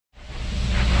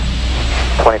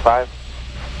25.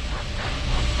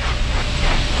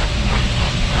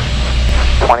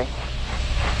 20.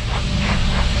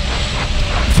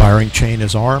 Firing chain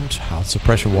is armed. House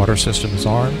pressure water system is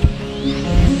armed. Go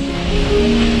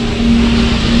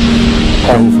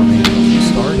for me.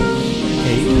 Start.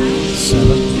 8,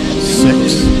 7,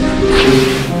 6.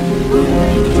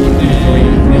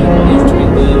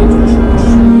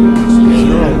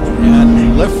 0.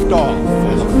 And lift off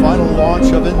for the final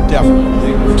launch of Endeavour.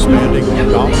 Expanding our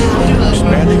dominance,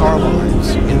 expanding our lives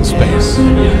in space.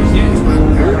 Houston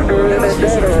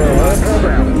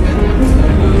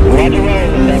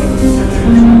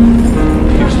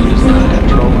is not at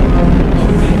trolling.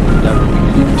 Endeavour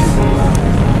beginning to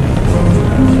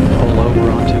pull over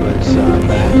onto its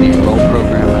back. The roll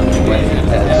program underway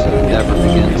as Endeavour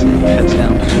begins the heads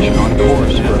down position on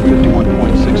course for a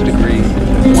 51.6 degree,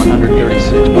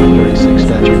 136.36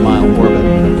 statute mile orbit.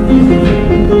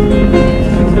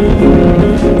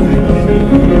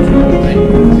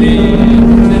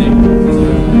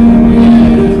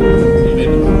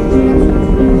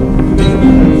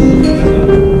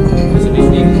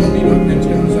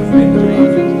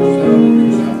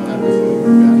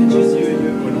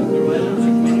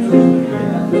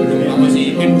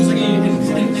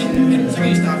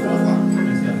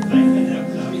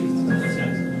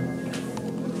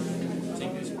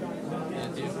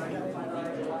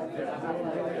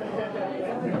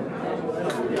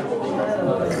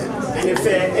 And if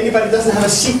anybody doesn't have a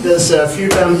seat, there's a few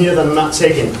down here that I'm not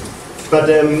taking. But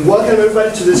welcome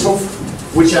everybody to this,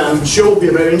 which I'm sure will be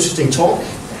a very interesting talk.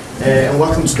 And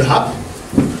welcome to the Hub.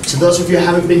 To those of you who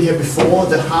haven't been here before,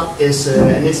 the Hub is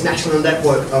an international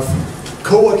network of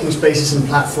co-working spaces and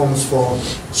platforms for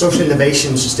social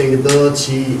innovation,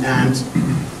 sustainability, and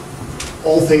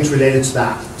all things related to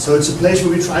that. So it's a place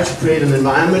where we try to create an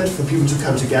environment for people to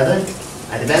come together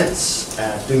at events,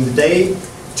 during the day,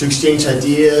 to exchange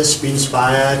ideas, be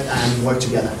inspired, and work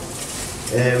together.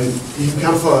 You can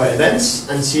come for events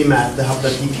and see them at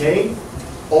thehub.dk,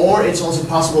 or it's also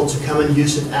possible to come and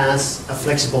use it as a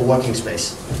flexible working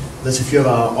space. There's a few of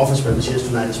our office members here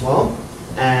tonight as well,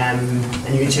 and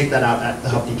you can check that out at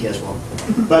thehub.dk as well.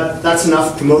 But that's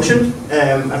enough promotion.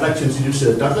 I'd like to introduce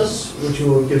Douglas, which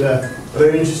will give a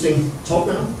very interesting talk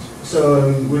now.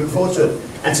 So we look forward to it.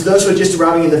 And to those who are just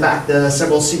arriving in the back, there are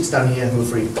several seats down here who are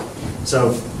free.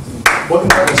 So, welcome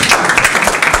Douglas.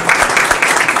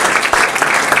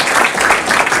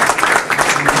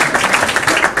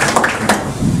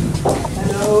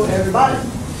 Hello, everybody.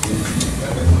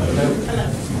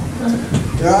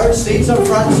 There are seats up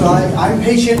front, so I'm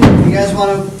patient. If you guys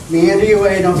want to meander your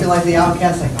way, don't feel like the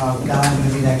outcast, like, oh God, I'm going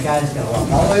to be that guy that's going to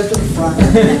walk all the way up to the front.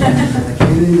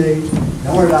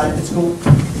 Don't worry about it, it's cool.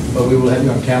 But we will have you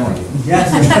on camera.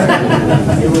 Yes,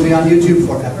 it will be on YouTube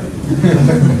forever.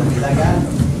 Don't be that guy.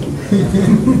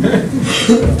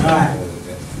 All right.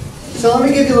 So let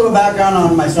me give you a little background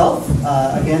on myself.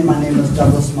 Again, my name is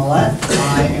Douglas Mallette.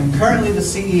 I am currently the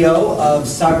CEO of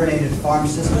Cybernated Farm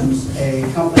Systems, a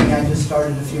company I just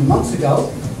started a few months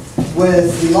ago,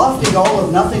 with the lofty goal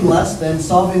of nothing less than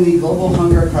solving the global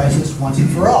hunger crisis once and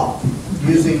for all,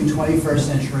 using 21st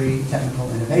century technical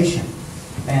innovation,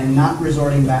 and not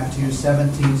resorting back to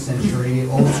 17th century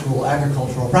old school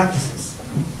agricultural practices.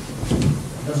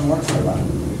 It doesn't work so well.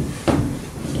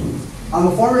 I'm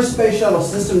a former space shuttle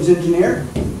systems engineer.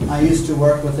 I used to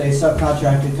work with a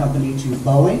subcontracted company to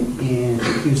Boeing in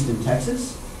Houston,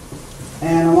 Texas.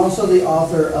 And I'm also the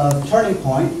author of Turning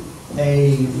Point,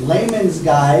 a layman's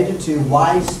guide to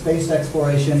why space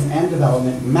exploration and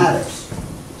development matters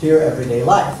to your everyday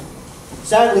life.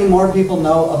 Sadly, more people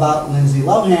know about Lindsay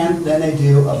Lohan than they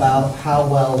do about how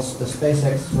well the space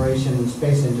exploration and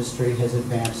space industry has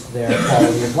advanced their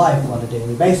quality of life on a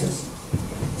daily basis.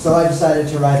 So I decided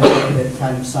to write a book that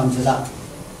kind of sums it up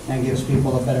and gives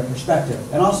people a better perspective,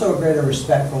 and also a greater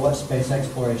respect for what space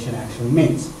exploration actually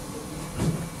means.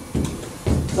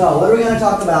 So what are we going to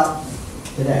talk about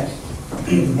today?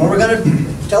 Well, we're going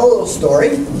to tell a little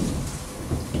story.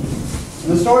 And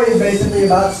the story is basically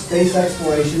about space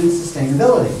exploration and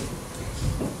sustainability.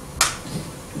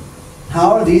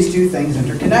 How are these two things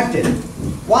interconnected?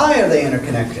 Why are they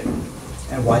interconnected?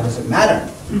 And why does it matter?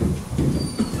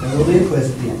 There will be a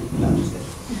quiz at the end. No, I'm just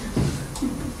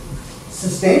kidding.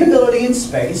 Sustainability in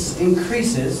space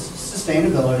increases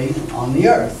sustainability on the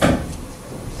Earth.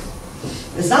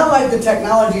 It's not like the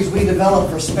technologies we develop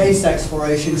for space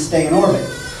exploration stay in orbit.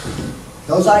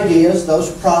 Those ideas, those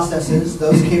processes,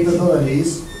 those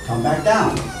capabilities come back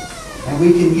down. And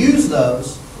we can use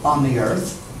those on the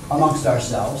Earth, amongst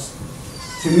ourselves,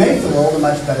 to make the world a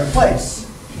much better place,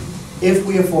 if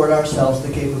we afford ourselves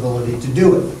the capability to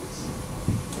do it.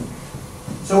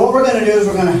 So what we're going to do is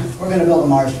we're going to build a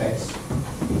Mars base.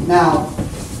 Now,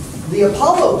 the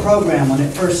Apollo program, when it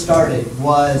first started,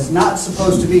 was not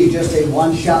supposed to be just a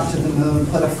one shot to the moon,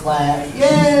 put a flag,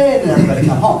 yay, and everybody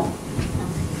come home.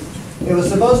 It was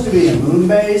supposed to be a moon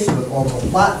base with orbital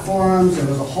platforms. There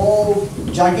was a whole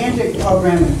gigantic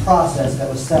programming process that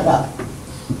was set up.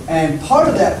 And part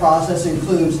of that process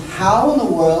includes how in the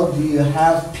world do you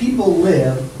have people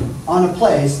live on a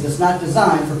place that's not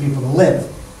designed for people to live?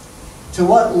 To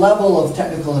what level of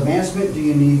technical advancement do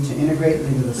you need to integrate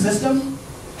into the system?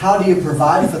 How do you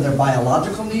provide for their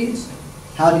biological needs?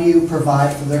 How do you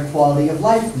provide for their quality of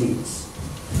life needs?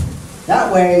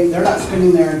 That way, they're not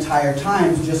spending their entire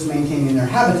time just maintaining their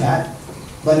habitat,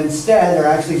 but instead they're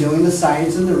actually doing the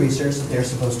science and the research that they're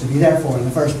supposed to be there for in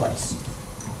the first place.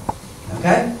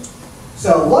 Okay?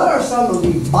 So what are some of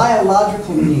the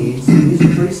biological needs, and these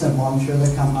are pretty simple, I'm sure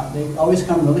they always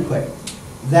come really quick,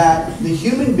 that the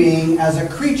human being as a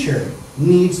creature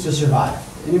needs to survive?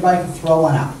 Anybody can throw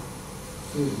one out?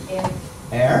 Air.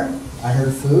 Air. I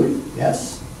heard food.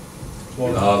 Yes.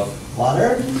 Love.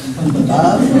 Water.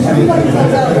 Love. Everybody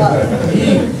throws out love.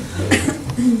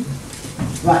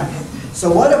 Right.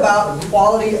 So what about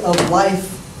quality of life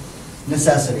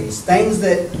necessities? Things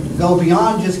that go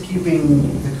beyond just keeping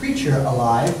the creature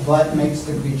alive, but makes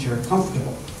the creature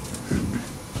comfortable.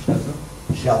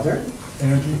 Shelter.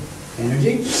 Energy.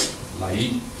 Energy.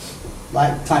 Light.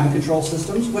 Like climate control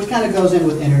systems, which kind of goes in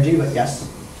with energy, but yes.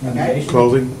 Okay.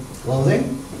 Clothing.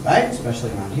 Clothing, right?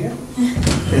 Especially around here.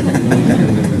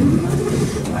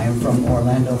 I am from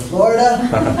Orlando, Florida.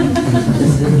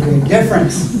 This is a big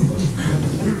difference.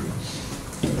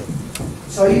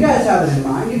 So you guys have it in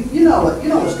mind. You know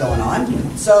what's going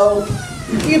on. So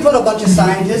you put a bunch of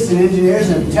scientists and engineers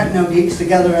and techno geeks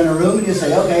together in a room, and you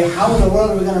say, okay, how in the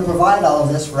world are we going to provide all of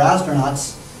this for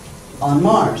astronauts on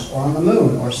Mars or on the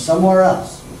moon or somewhere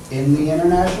else in the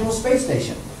International Space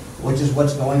Station, which is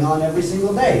what's going on every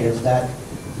single day, is that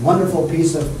wonderful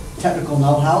piece of technical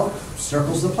know-how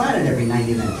circles the planet every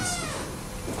 90 minutes.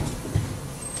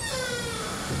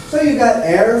 So you've got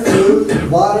air,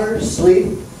 food, water,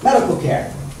 sleep, medical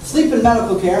care. Sleep and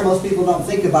medical care, most people don't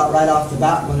think about right off the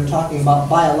bat when they're talking about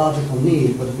biological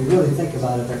needs, but if you really think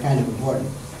about it, they're kind of important.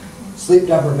 Sleep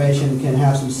deprivation can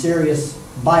have some serious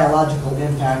biological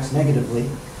impacts negatively.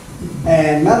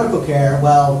 And medical care,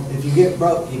 well, if you get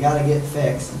broke, you got to get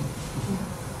fixed.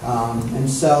 And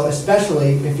so,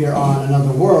 especially if you're on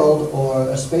another world or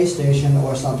a space station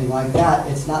or something like that,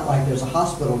 it's not like there's a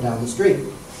hospital down the street.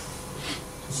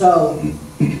 So,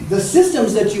 the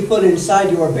systems that you put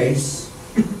inside your base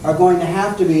are going to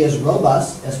have to be as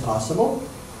robust as possible.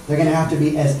 They're going to have to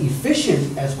be as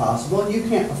efficient as possible. You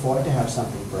can't afford to have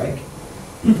something break.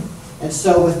 And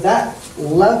so with that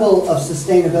level of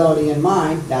sustainability in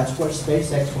mind, that's where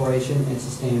space exploration and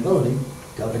sustainability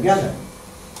go together.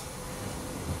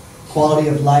 Quality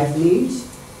of life needs.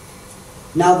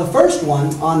 Now the first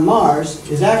one on Mars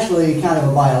is actually kind of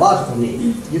a biological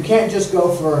need. You can't just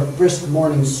go for a brisk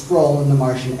morning stroll in the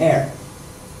Martian air.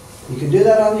 You can do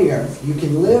that on the Earth. You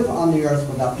can live on the Earth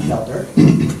without shelter,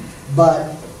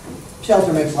 but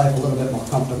shelter makes life a little bit more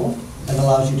comfortable. It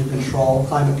allows you to control,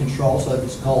 climate control, so if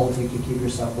it's cold, you can keep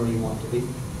yourself where you want to be.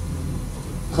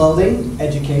 Clothing,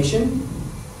 education,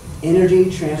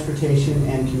 energy, transportation,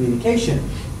 and communication,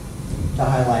 to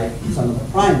highlight some of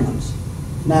the prime ones.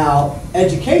 Now,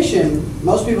 education,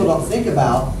 most people don't think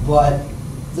about, but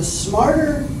the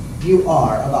smarter you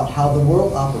are about how the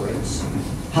world operates,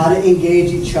 how to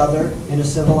engage each other in a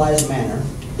civilized manner,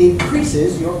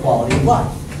 increases your quality of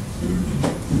life.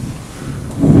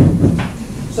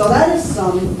 So that is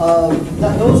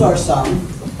those are some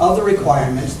of the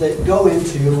requirements that go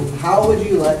into how would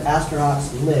you let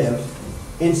astronauts live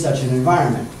in such an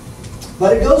environment.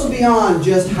 But it goes beyond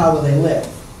just how will they live.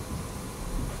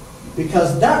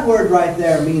 Because that word right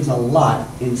there means a lot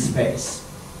in space.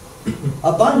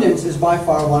 Abundance is by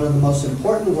far one of the most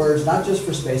important words, not just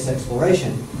for space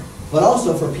exploration, but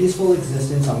also for peaceful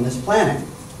existence on this planet.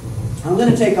 I'm going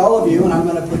to take all of you and I'm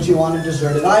going to put you on a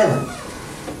deserted island.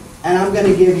 And I'm going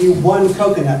to give you one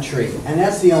coconut tree, and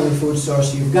that's the only food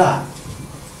source you've got.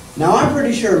 Now I'm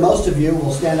pretty sure most of you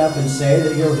will stand up and say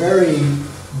that you're very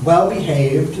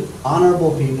well-behaved,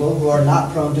 honorable people who are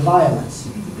not prone to violence.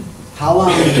 How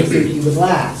long do you think you would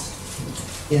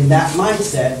last in that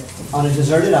mindset on a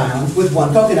deserted island with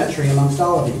one coconut tree amongst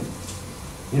all of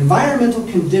you? Environmental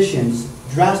conditions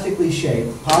drastically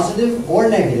shape, positive or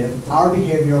negative, our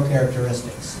behavioral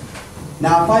characteristics.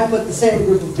 Now, if I put the same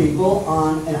group of people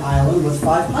on an island with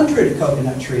 500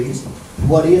 coconut trees,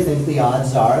 what do you think the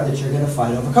odds are that you're going to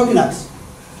fight over coconuts?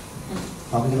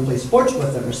 Probably going to play sports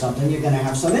with them or something. You're going to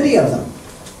have so many of them.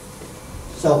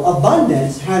 So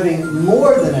abundance, having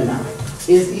more than enough,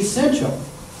 is essential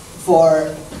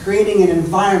for creating an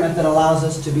environment that allows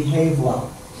us to behave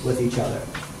well with each other.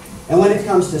 And when it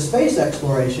comes to space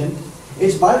exploration,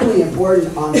 it's vitally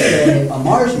important on, say, a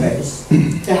Mars base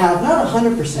to have not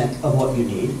 100% of what you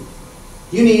need.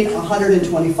 You need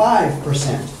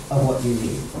 125% of what you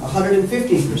need,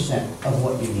 150% of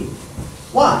what you need.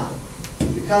 Why?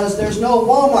 Because there's no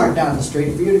Walmart down the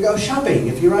street for you to go shopping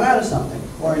if you run out of something,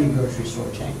 or any grocery store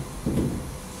chain.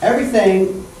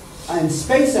 Everything in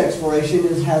space exploration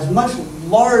has much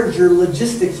larger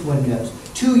logistics windows.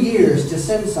 2 years to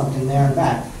send something there and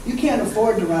back. You can't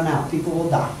afford to run out. People will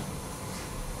die.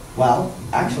 Well,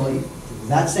 actually,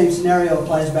 that same scenario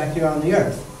applies back here on the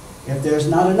Earth. If there's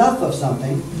not enough of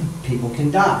something, people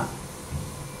can die.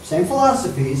 Same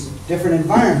philosophies, different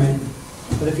environment,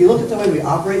 but if you look at the way we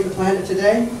operate the planet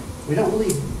today, we don't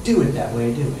really do it that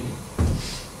way, do we?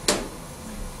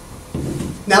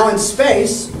 Now in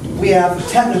space, we have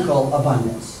technical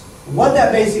abundance. What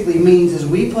that basically means is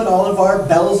we put all of our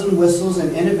bells and whistles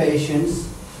and innovations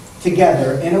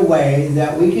together in a way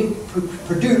that we can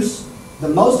produce the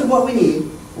most of what we need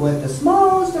with the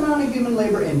smallest amount of human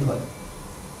labor input.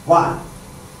 Why?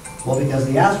 Well, because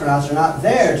the astronauts are not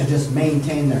there to just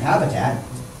maintain their habitat.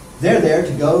 They're there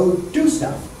to go do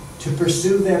stuff, to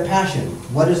pursue their passion.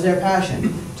 What is their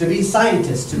passion? To be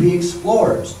scientists, to be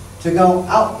explorers, to go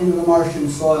out into the Martian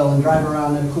soil and drive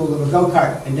around in a cool little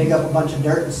go-kart and dig up a bunch of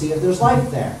dirt and see if there's life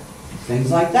there.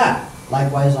 Things like that.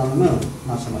 Likewise on the moon.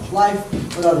 Not so much life,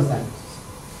 but other things.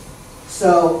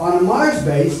 So on a Mars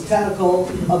base, technical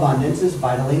abundance is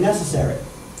vitally necessary.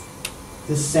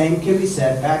 The same can be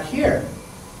said back here.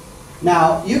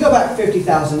 Now, you go back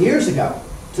 50,000 years ago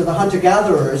to the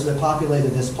hunter-gatherers that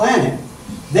populated this planet.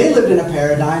 They lived in a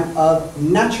paradigm of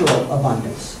natural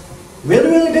abundance. Really,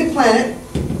 really big planet,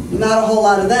 not a whole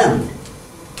lot of them.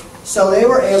 So they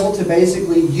were able to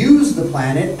basically use the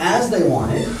planet as they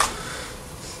wanted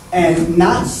and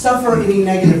not suffer any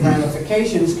negative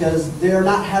ramifications because they're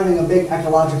not having a big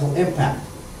ecological impact.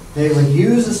 They would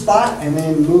use a spot and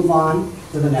then move on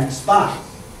to the next spot.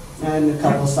 And a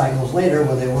couple of cycles later,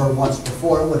 where they were once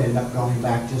before, would end up going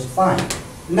back just fine.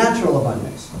 Natural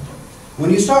abundance. When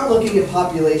you start looking at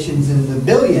populations in the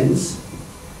billions,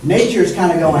 nature's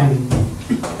kind of going,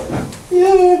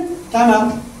 yeah, time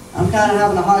out. I'm kind of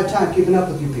having a hard time keeping up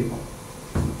with you people.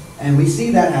 And we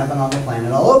see that happen on the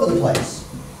planet all over the place.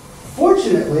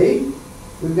 Fortunately,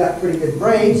 we've got pretty good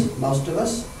brains, most of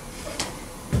us.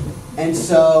 And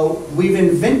so we've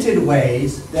invented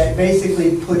ways that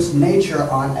basically puts nature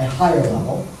on a higher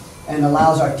level and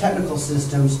allows our technical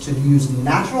systems to use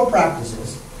natural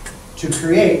practices to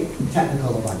create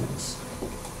technical abundance.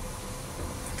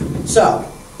 So,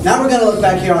 now we're going to look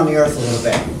back here on the Earth a little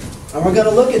bit. And we're going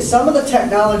to look at some of the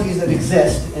technologies that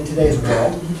exist in today's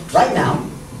world right now.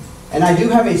 And I do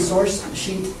have a source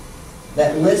sheet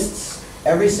that lists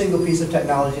every single piece of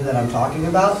technology that I'm talking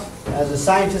about. As a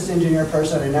scientist, engineer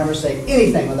person, I never say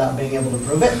anything without being able to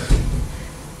prove it.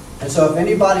 And so if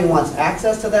anybody wants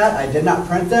access to that, I did not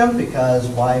print them because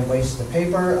why waste the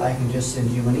paper? I can just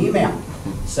send you an email.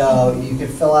 So you can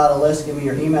fill out a list, give me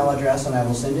your email address, and I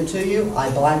will send it to you. I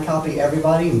blind copy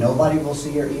everybody. Nobody will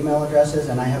see your email addresses,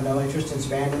 and I have no interest in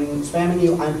spamming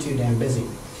you. I'm too damn busy.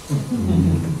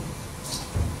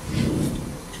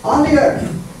 On the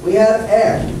Earth, we have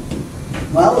air.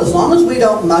 Well, as long as we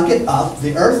don't muck it up,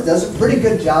 the Earth does a pretty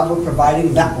good job of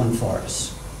providing that one for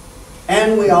us.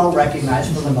 And we all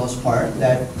recognize, for the most part,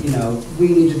 that we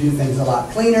need to do things a lot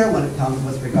cleaner when it comes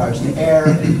with regards to air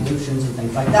and pollutions and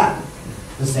things like that.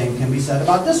 The same can be said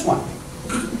about this one,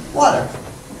 water.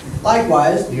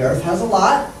 Likewise, the Earth has a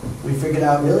lot. We figured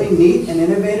out really neat and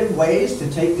innovative ways to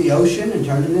take the ocean and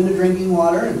turn it into drinking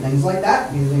water and things like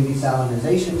that, using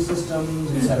desalination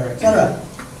systems, etc., etc.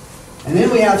 And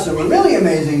then we have some really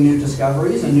amazing new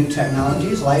discoveries and new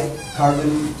technologies like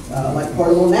like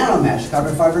portable nanomesh,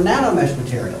 carbon fiber nanomesh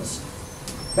materials.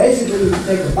 Basically, you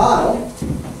take a bottle,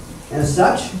 as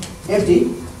such,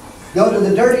 empty, go to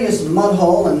the dirtiest mud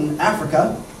hole in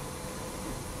Africa,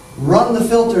 run the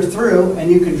filter through,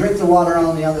 and you can drink the water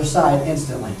on the other side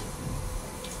instantly.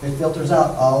 It filters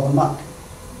out all the muck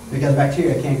because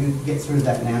bacteria can't get through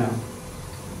that nano.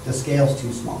 The scale's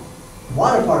too small.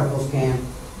 Water particles can,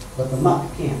 but the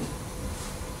muck can't.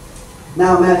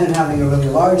 Now imagine having a really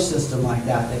large system like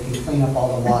that that can clean up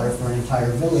all the water for an entire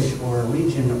village or a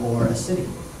region or a city.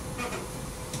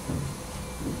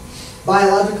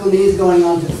 Biological needs going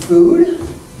on to food,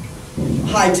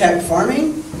 high-tech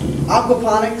farming,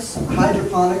 aquaponics,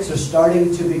 hydroponics are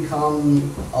starting to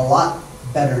become a lot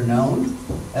better known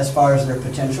as far as their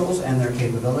potentials and their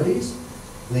capabilities.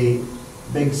 The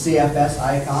big CFS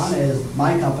icon is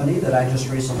my company that I just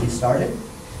recently started.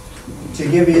 To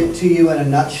give it to you in a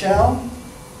nutshell,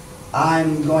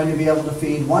 I'm going to be able to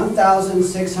feed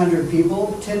 1,600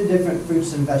 people 10 different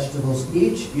fruits and vegetables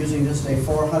each using just a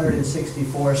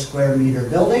 464 square meter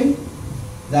building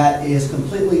that is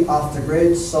completely off the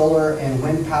grid, solar and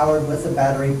wind powered with a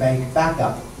battery bank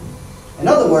backup. In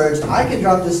other words, I can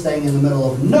drop this thing in the middle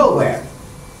of nowhere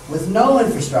with no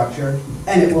infrastructure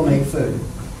and it will make food.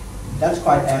 That's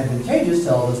quite advantageous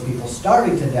to all those people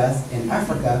starving to death in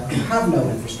Africa who have no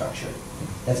infrastructure.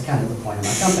 That's kind of the point of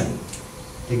my company,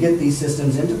 to get these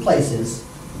systems into places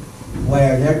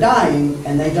where they're dying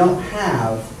and they don't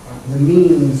have the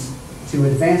means to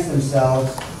advance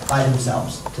themselves by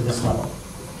themselves to this level.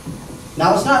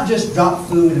 Now, it's not just drop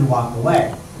food and walk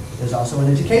away. There's also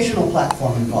an educational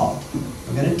platform involved.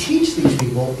 We're going to teach these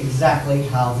people exactly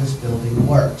how this building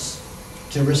works,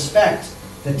 to respect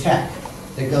the tech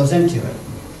that goes into it.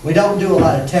 We don't do a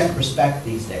lot of tech respect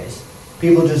these days.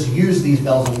 People just use these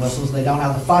bells and whistles. They don't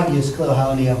have the foggiest clue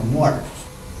how any of them work.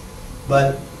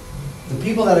 But the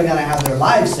people that are going to have their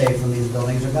lives saved from these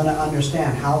buildings are going to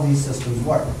understand how these systems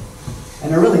work.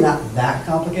 And they're really not that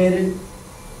complicated.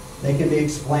 They can be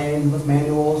explained with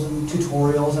manuals and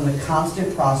tutorials and a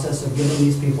constant process of getting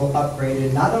these people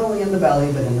upgraded, not only in the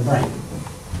belly, but in the brain.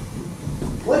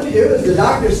 What you do is the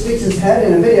doctor sticks his head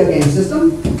in a video game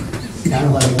system, kind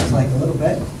of what it looks like a little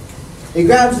bit. He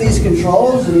grabs these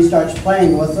controls and he starts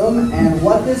playing with them, and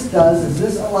what this does is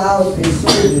this allows a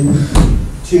surgeon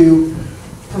to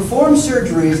perform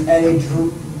surgeries at a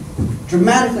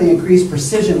dramatically increased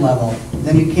precision level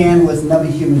than you can with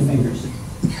nubby human fingers.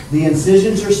 The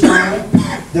incisions are smaller.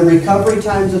 The recovery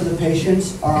times of the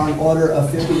patients are on order of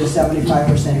 50 to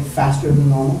 75% faster than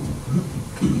normal.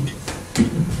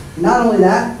 Not only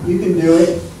that, you can do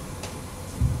it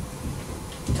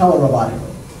telerobotically.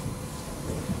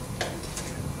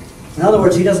 In other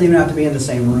words, he doesn't even have to be in the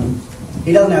same room.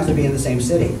 He doesn't have to be in the same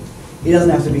city. He doesn't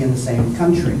have to be in the same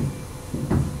country.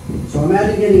 So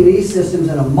imagine getting these systems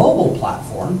in a mobile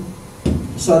platform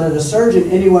so that a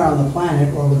surgeon anywhere on the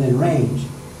planet or within range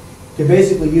can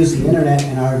basically use the internet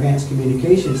and our advanced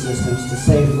communication systems to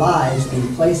save lives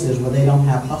in places where they don't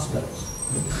have hospitals.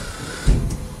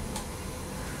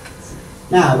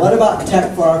 Now, what about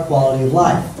tech for our quality of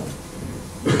life?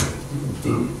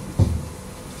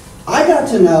 I got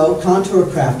to know Contour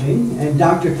Crafting and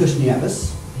Dr.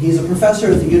 Kushnievis. He's a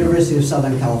professor at the University of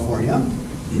Southern California.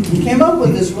 He came up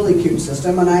with this really cute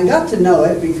system, and I got to know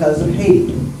it because of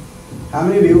Haiti. How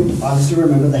many of you obviously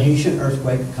remember the Haitian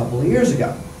earthquake a couple of years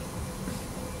ago?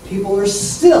 People are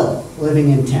still living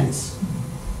in tents.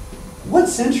 What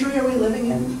century are we living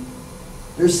in?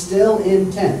 They're still in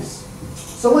tents.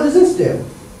 So what does this do?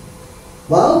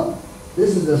 Well,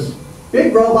 this is a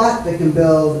big robot that can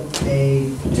build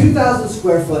a 2,000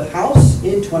 square foot house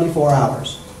in 24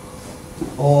 hours.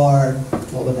 Or,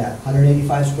 what would that,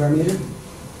 185 square meter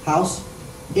house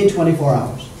in 24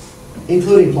 hours,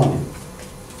 including plumbing,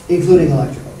 including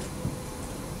electrical.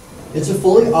 It's a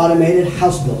fully automated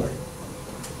house builder.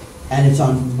 And it's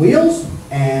on wheels,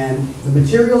 and the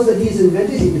materials that he's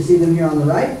invented, you can see them here on the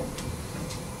right,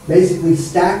 basically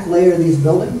stack layer these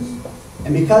buildings.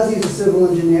 And because he's a civil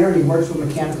engineer and he works with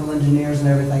mechanical engineers and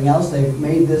everything else, they've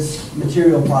made this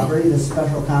material property, this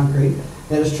special concrete,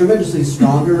 that is tremendously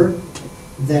stronger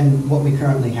than what we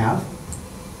currently have.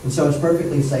 And so it's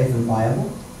perfectly safe and viable.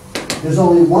 There's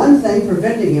only one thing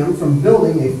preventing him from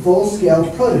building a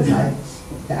full-scale prototype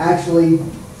to actually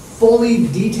fully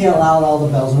detail out all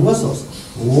the bells and whistles.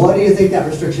 What do you think that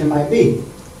restriction might be?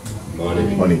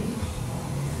 Money. Money.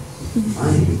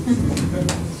 Money.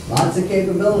 Lots of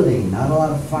capability, not a lot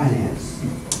of finance.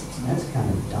 That's kind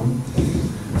of dumb.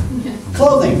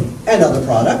 Clothing and other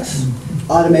products.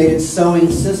 Automated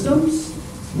sewing systems.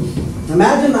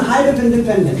 Imagine the height of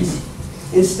independence.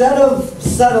 Instead of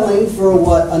settling for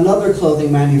what another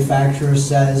clothing manufacturer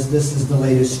says this is the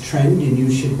latest trend and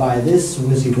you should buy this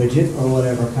whizzy widget or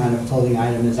whatever kind of clothing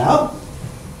item is out,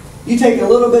 you take a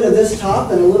little bit of this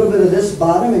top and a little bit of this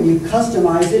bottom and you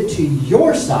customize it to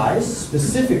your size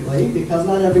specifically, because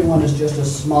not everyone is just a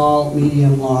small,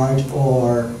 medium, large,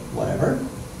 or whatever.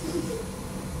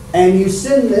 And you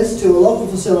send this to a local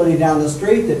facility down the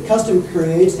street that custom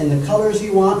creates in the colors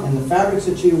you want, and the fabrics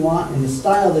that you want, and the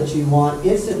style that you want,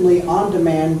 instantly, on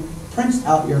demand, prints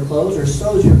out your clothes or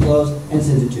sews your clothes and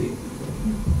sends it to you.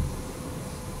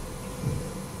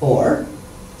 Or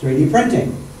 3D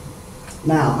printing.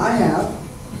 Now, I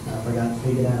forgot to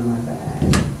take it out of my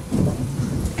bag.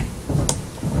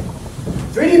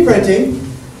 3D printing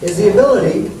is the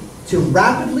ability to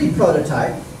rapidly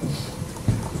prototype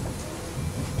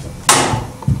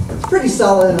pretty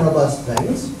solid and robust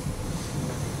things,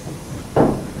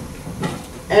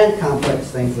 and complex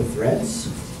things with threads,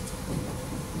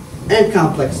 and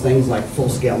complex things like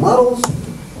full-scale models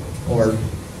or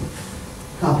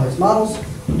complex models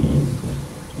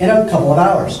in a couple of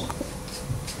hours.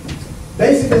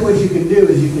 Basically what you can do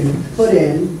is you can put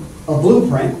in a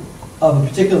blueprint of a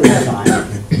particular design,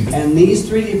 and these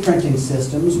 3D printing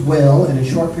systems will, in a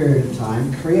short period of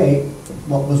time, create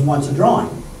what was once a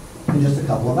drawing in just a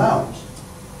couple of hours.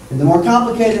 And the more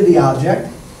complicated the object,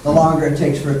 the longer it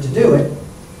takes for it to do it.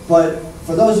 But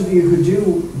for those of you who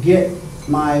do get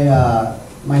my,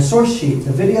 my source sheet,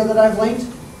 the video that I've linked,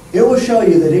 it will show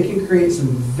you that it can create some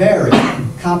very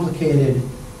complicated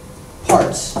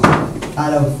parts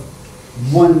out of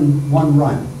one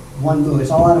run, one move.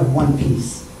 It's all out of one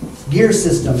piece. Gear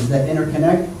systems that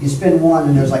interconnect, you spin one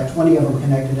and there's like 20 of them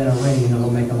connected in a ring and it'll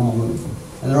make them all move.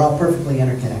 And they're all perfectly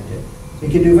interconnected. It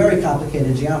can do very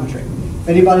complicated geometry. If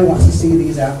anybody wants to see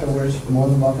these afterwards, you're more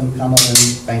than welcome to come up and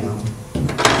bang on them.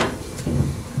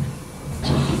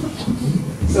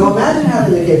 So imagine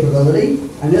having the capability,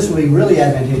 and this will be really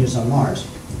advantageous on Mars,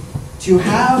 to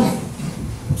have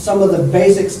some of the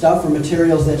basic stuff or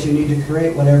materials that you need to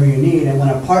create whatever you need, and when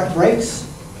a part breaks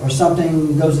or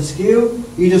something goes askew,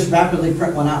 you just rapidly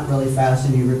print one out really fast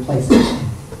and you replace it.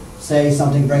 Say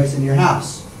something breaks in your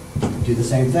house, do the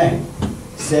same thing.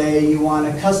 Say you want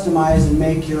to customize and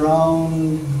make your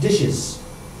own dishes,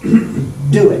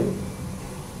 do it.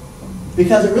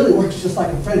 Because it really works just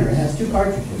like a printer. It has 2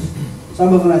 cartridges.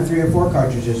 Some of them have 3 or 4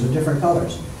 cartridges of different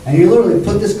colors. And you literally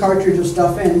put this cartridge of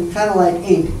stuff in, kind of like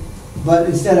ink, but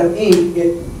instead of ink,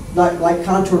 it like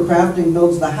contour crafting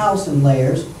builds the house in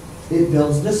layers, it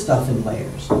builds this stuff in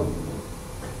layers.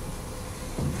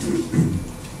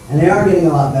 And they are getting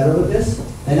a lot better with this.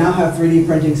 They now have 3D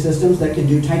printing systems that can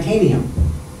do titanium.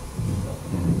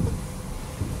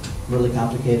 Really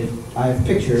complicated. I have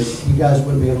pictures. You guys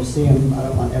wouldn't be able to see them. I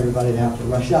don't want everybody to have to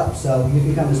rush up. So you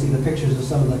can come and see the pictures of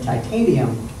some of the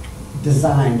titanium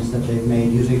designs that they've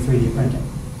made using 3D printing.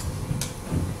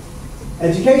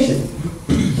 Education.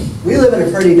 We live in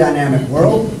a pretty dynamic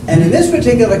world, and in this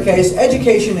particular case,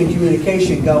 education and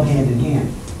communication go hand in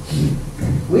hand.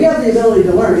 We have the ability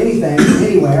to learn anything,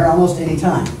 anywhere, almost any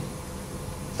time,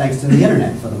 thanks to the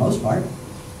internet for the most part.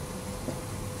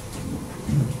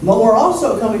 But we're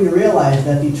also coming to realize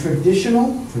that the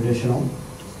traditional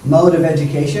mode of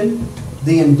education,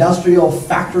 the industrial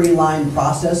factory line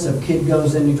process of kid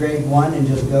goes into grade 1 and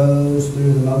just goes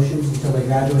through the motions until they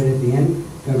graduate at the end.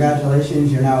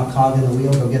 Congratulations, you're now a cog in the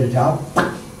wheel, go get a job.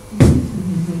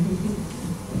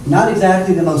 Not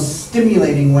exactly the most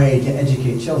stimulating way to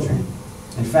educate children.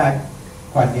 In fact,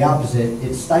 quite the opposite,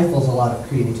 it stifles a lot of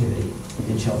creativity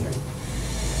in children.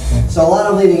 So a lot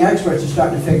of leading experts are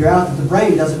starting to figure out that the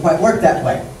brain doesn't quite work that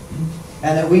way,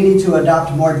 and that we need to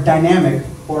adopt more dynamic,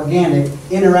 organic,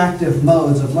 interactive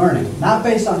modes of learning. Not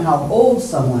based on how old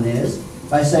someone is,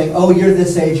 by saying, oh, you're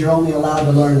this age, you're only allowed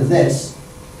to learn this,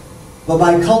 but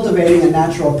by cultivating a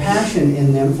natural passion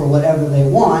in them for whatever they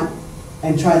want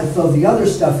and try to throw the other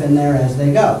stuff in there as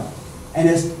they go. And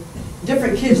as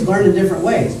different kids learn in different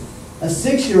ways. A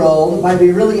 6-year-old might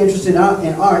be really interested in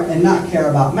art and not care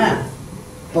about math.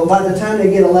 But by the time they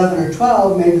get 11 or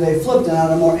 12, maybe they flipped and now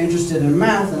they're more interested in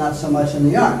math and not so much in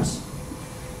the arts.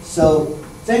 So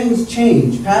things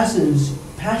change, passions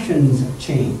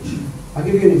change. I'll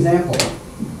give you an example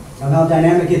of how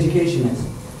dynamic education is.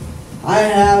 I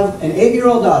have an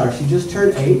 8-year-old daughter. She just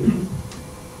turned 8.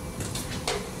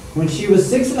 When she was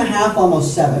 6 and a half,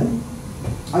 almost 7,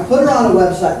 I put her on a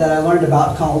website that I learned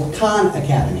about called Khan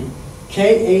Academy.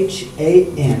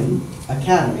 Khan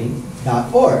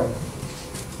Academy.org.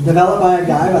 Developed by a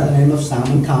guy by the name of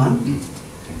Salman Khan.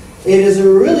 It is a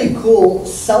really cool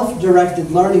self-directed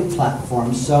learning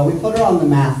platform. So we put her on the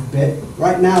math bit.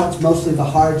 Right now it's mostly the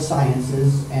hard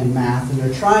sciences and math, and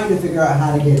they're trying to figure out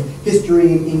how to get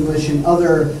history and English and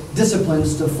other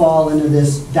disciplines to fall into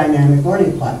this dynamic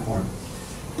learning platform.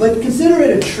 But consider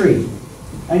it a tree.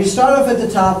 And you start off at the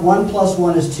top, 1 +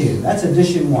 1 is 2. That's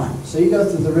addition 1. So you go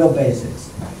through the real basics.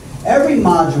 Every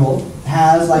module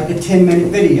has like a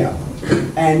 10-minute video.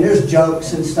 And there's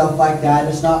jokes and stuff like that.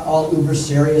 It's not all uber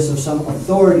serious of some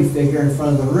authority figure in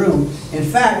front of the room. In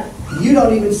fact, you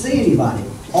don't even see anybody.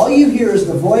 All you hear is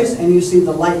the voice and you see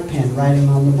the light pen writing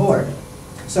on the board.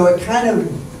 So it kind of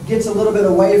gets a little bit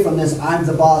away from this I'm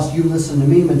the boss, you listen to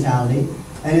me mentality.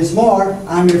 And it's more,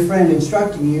 I'm your friend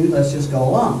instructing you, let's just go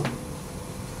along.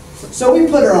 So we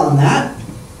put her on that,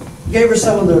 gave her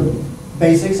some of the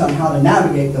basics on how to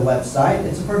navigate the website.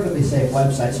 It's a perfectly safe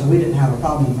website, so we didn't have a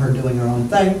problem with her doing her own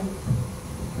thing.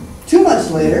 2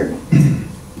 months later,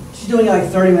 She's doing it like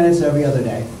 30 minutes every other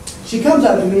day. She comes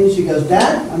up to me and she goes,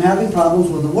 Dad, I'm having problems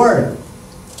with the word.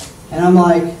 And I'm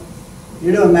like,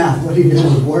 you're doing math, what are you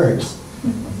doing with words?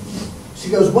 She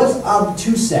goes, what's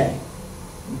obtuse? And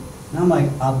I'm like,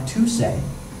 obtuse?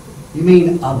 You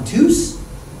mean obtuse?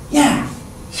 Yeah.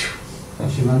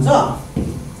 And she runs off.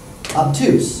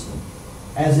 Obtuse,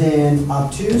 as in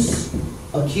obtuse,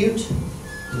 acute,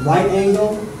 right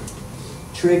angle,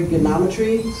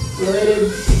 trigonometry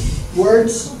related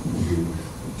words.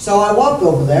 So I walk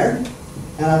over there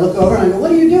and I look over and I go,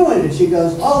 what are you doing? And she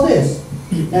goes, all this.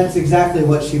 That's exactly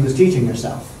what she was teaching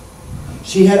herself.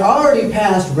 She had already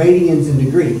passed radians and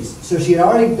degrees. So she had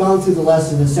already gone through the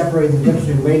lesson and separated the difference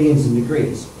between radians and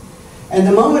degrees. And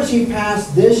the moment she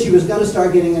passed this, she was going to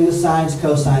start getting into sines,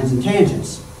 cosines, and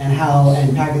tangents, and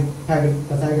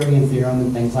Pythagorean theorem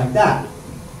and things like that.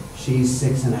 She's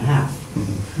 6.5.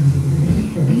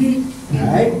 All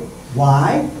right?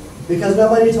 Why? Because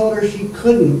nobody told her she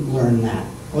couldn't learn that,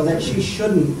 or that she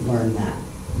shouldn't learn that.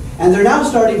 And they're now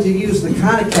starting to use the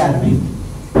Khan Academy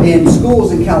in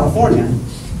schools in California.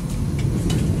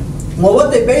 Well,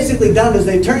 what they've basically done is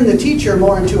they turned the teacher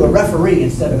more into a referee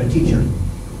instead of a teacher.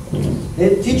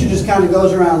 The teacher just kind of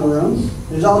goes around the room.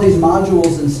 There's all these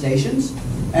modules and stations,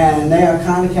 and they have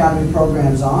Khan Academy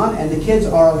programs on, and the kids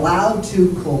are allowed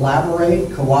to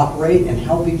collaborate, cooperate, and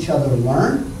help each other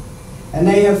learn. And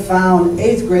they have found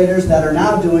 8th graders that are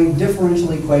now doing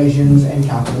differential equations and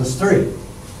calculus 3.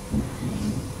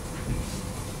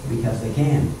 Because they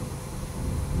can.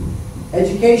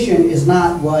 Education is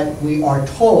not what we are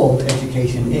told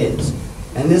education is.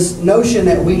 And this notion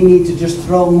that we need to just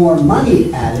throw more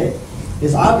money at it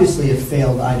is obviously a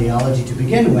failed ideology to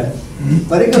begin with.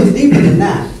 But it goes deeper than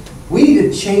that. We need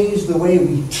to change the way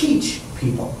we teach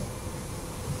people.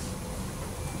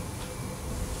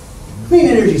 Clean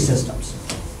energy systems.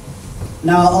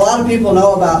 Now, a lot of people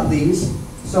know about these,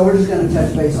 so we're just going to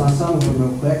touch base on some of them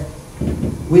real quick.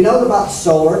 We know about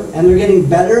solar, and they're getting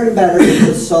better and better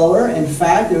with solar. In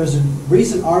fact, there was a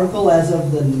recent article as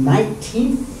of the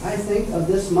 19th, I think, of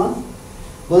this month.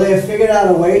 Well, they have figured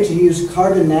out a way to use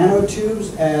carbon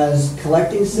nanotubes as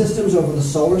collecting systems over the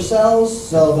solar cells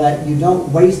so that you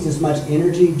don't waste as much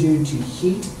energy due to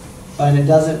heat and it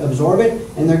doesn't absorb it.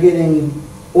 And they're getting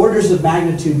orders of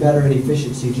magnitude better in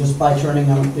efficiency just by turning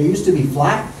them. They used to be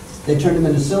flat. They turned them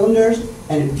into cylinders,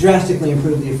 and it drastically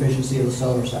improved the efficiency of the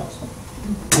solar cells.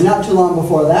 And not too long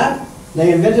before that,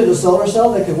 they invented a solar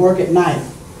cell that could work at night.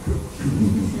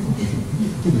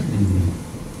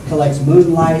 Collects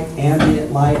moonlight,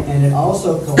 ambient light, and it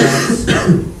also collects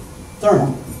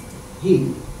thermal,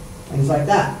 heat, things like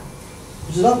that,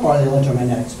 which is all part of the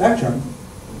electromagnetic spectrum.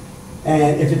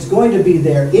 And if it's going to be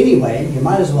there anyway, you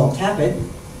might as well tap it.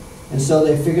 And so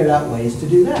they figured out ways to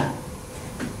do that.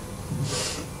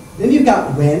 Then you've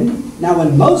got wind. Now,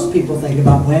 when most people think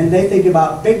about wind, they think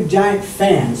about big giant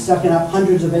fans sucking up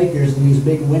hundreds of acres in these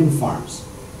big wind farms.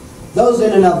 Those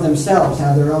in and of themselves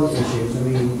have their own issues. I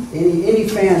mean, any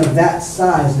fan of that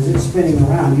size, as it's spinning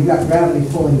around, you've got gravity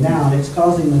pulling down. It's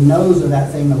causing the nose of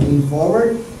that thing to lean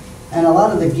forward. And a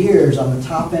lot of the gears on the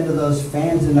top end of those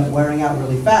fans end up wearing out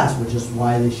really fast, which is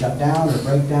why they shut down or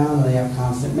break down, or they have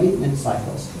constant maintenance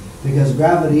cycles. Because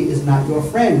gravity is not your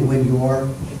friend when you're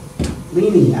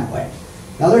leaning that way.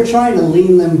 Now they're trying to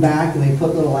lean them back and they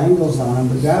put little angles on them,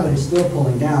 but gravity's still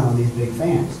pulling down on these big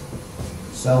fans.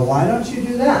 So why don't you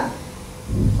do that?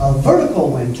 A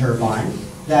vertical wind turbine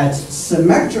that's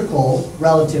symmetrical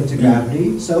relative to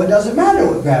gravity, so it doesn't matter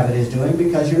what gravity is doing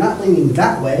because you're not leaning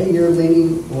that way, you're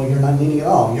leaning, well, you're not leaning at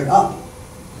all, you're up.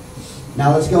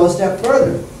 Now let's go a step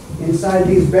further. Inside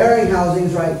these bearing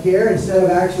housings right here, instead of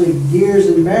actually gears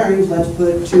and bearings, let's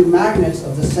put 2 magnets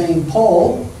of the same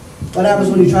pole. What happens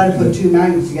when you try to put 2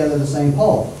 magnets together of the same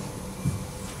pole?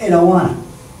 They don't want it.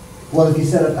 Well, if you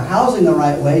set up the housing the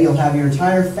right way, you'll have your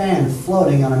entire fan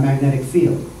floating on a magnetic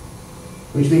field,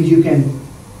 which means you can,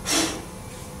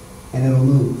 and it'll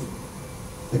move.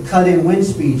 The cut-in wind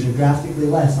speeds are drastically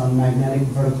less on magnetic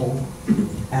vertical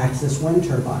axis wind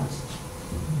turbines.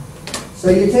 So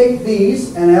you take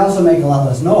these, and they also make a lot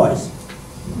less noise.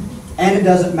 And it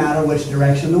doesn't matter which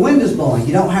direction the wind is blowing.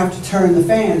 You don't have to turn the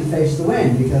fan to face the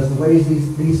wind, because the way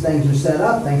these things are set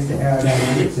up, thanks to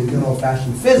aerodynamics and good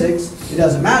old-fashioned physics, it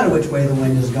doesn't matter which way the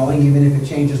wind is going. Even if it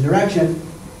changes direction,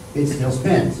 it still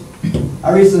spins.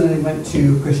 I recently went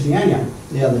to Christiania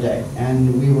the other day,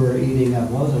 and we were eating,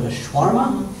 what was it, a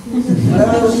shawarma?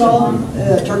 Whatever it was called?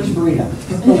 Turkish burrito.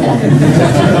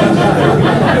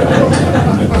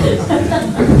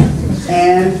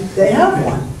 And they have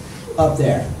one up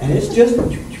there, and it's just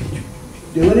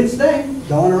doing its thing,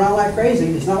 going around like crazy.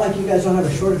 It's not like you guys don't have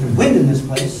a shortage of wind in this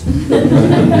place.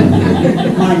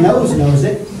 My nose knows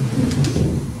it.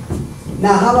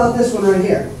 Now, how about this one right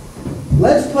here?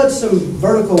 Let's put some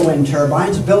vertical wind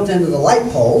turbines built into the light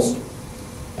poles.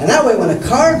 And that way, when a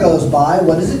car goes by,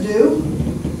 what does it do?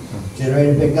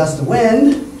 Generate a big gust of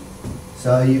wind.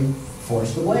 So you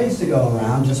force the blades to go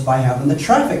around just by having the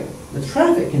traffic. The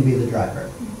traffic can be the driver.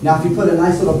 Now, if you put a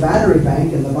nice little battery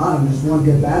bank in the bottom, just one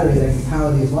good battery that can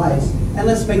power these lights, and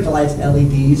let's make the lights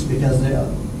LEDs because they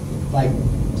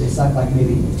suck like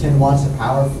maybe 10 watts of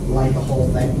power to light the whole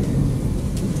thing.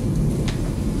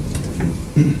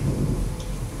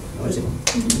 What is it?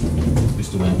 It's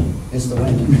the wind. It's the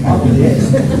wind. It probably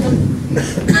is.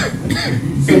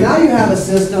 So now you have a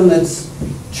system that's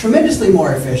tremendously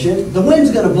more efficient. The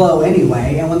wind's going to blow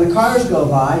anyway, and when the cars go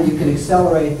by, you can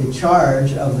accelerate the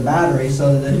charge of the battery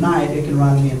so that at night it can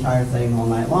run the entire thing all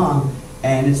night long,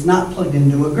 and it's not plugged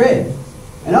into a grid.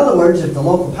 In other words, if the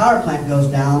local power plant goes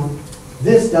down,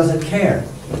 this doesn't care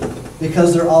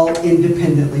because they're all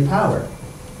independently powered.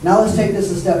 Now let's take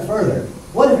this a step further.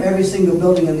 What if every single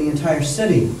building in the entire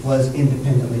city was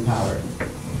independently powered?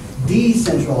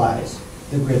 Decentralize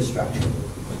the grid structure.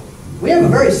 We have a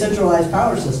very centralized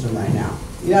power system right now.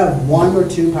 You have 1 or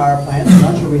 2 power plants, a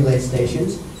bunch of relay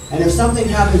stations, and if something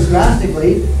happens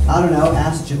drastically, I don't know,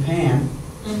 ask Japan,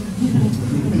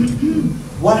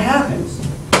 what happens?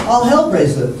 All hell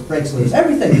breaks loose.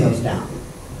 Everything goes down.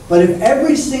 But if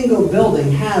every single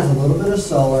building has a little bit of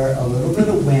solar, a little bit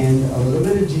of wind, a little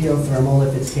bit of geothermal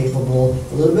if it's capable,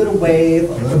 a little bit of wave,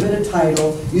 a little bit of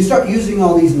tidal, you start using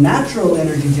all these natural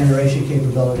energy generation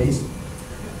capabilities.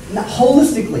 Now,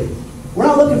 holistically, we're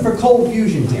not looking for cold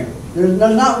fusion here. There's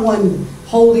not one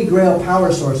holy grail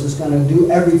power source that's going to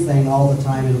do everything all the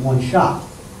time in one shot.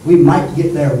 We might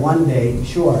get there one day,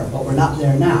 sure, but we're not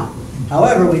there now.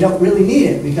 However, we don't really need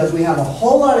it because we have a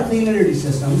whole lot of clean energy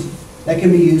systems that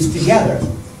can be used together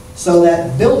so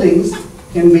that buildings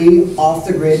can be off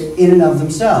the grid in and of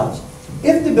themselves.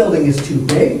 If the building is too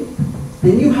big,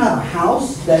 then you have a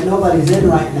house that nobody's in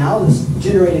right now that's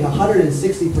generating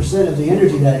 160% of the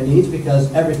energy that it needs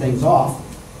because everything's off.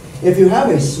 If you have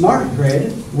a smart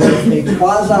grid with a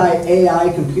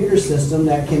quasi-AI computer system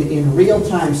that can in real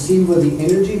time see where the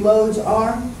energy loads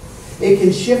are, it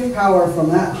can shift power from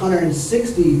that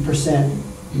 160%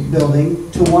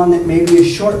 building to one that maybe is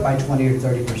short by 20 or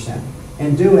 30%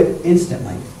 and do it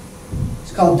instantly.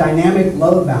 It's called dynamic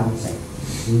load balancing.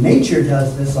 Nature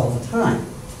does this all the time.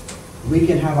 We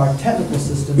can have our technical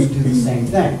systems do the same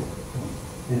thing.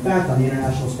 In fact, on the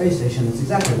International Space Station, that's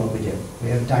exactly what we do. We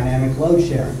have dynamic load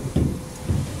sharing.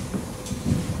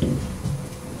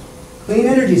 Clean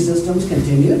energy systems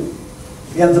continue.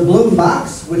 You have the Bloom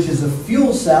box, which is a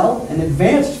fuel cell, an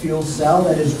advanced fuel cell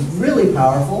that is really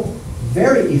powerful,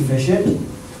 very efficient.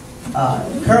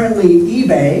 Currently,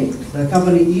 eBay, the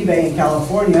company eBay in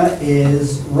California,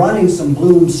 is running some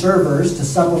Bloom servers to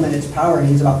supplement its power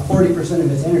needs. About 40% of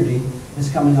its energy is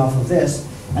coming off of this.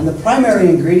 And the primary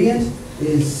ingredient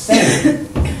is sand.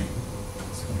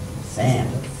 Sand.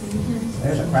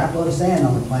 There's a crap load of sand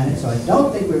on the planet, so I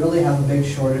don't think we really have a big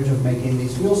shortage of making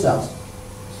these fuel cells.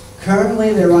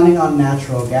 Currently, they're running on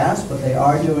natural gas, but they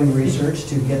are doing research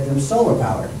to get them solar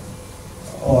powered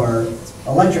or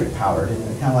electric powered,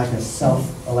 kind of like a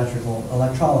self-electrical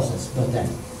electrolysis built in.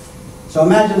 So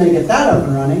imagine they get that up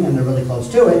and running, and they're really close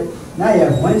to it. Now you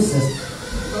have wind systems.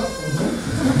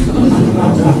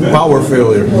 Power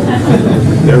failure.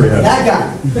 There we have it. That guy.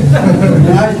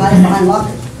 Now he's hiding behind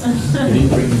lockers. Can you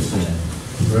bring this in?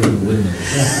 Yeah,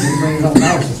 he brings his own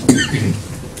power system.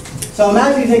 So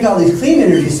imagine you take all these clean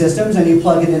energy systems and you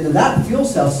plug it into that fuel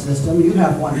cell system, you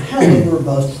have one hell of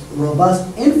a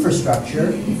robust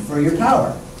infrastructure for your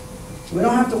power. We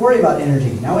don't have to worry about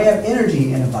energy. Now we have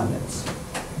energy in abundance.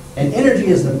 And energy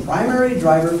is the primary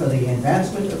driver for the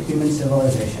advancement of human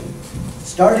civilization.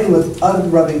 Starting with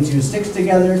rubbing 2 sticks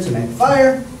together to make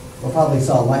fire, we'll probably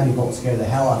saw a lightning bolt scare the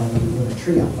hell out of them with a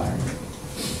tree on fire.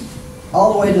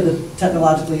 All the way to the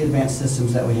technologically advanced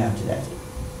systems that we have today.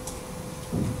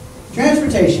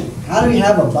 Transportation. How do we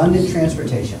have abundant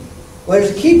transportation? Well,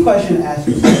 there's a key question to ask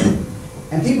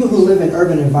yourself, and people who live in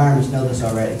urban environments know this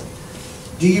already.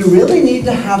 Do you really need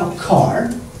to have a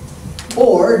car,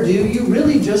 or do you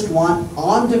really just want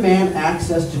on-demand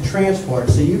access to transport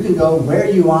so you can go where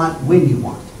you want, when you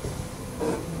want?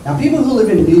 Now, people who live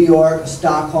in New York,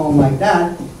 Stockholm, like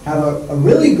that, have a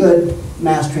really good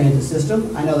mass transit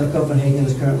system. I know that Copenhagen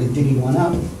is currently digging one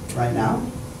up right now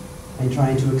and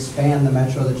trying to expand the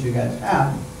metro that you guys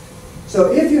have.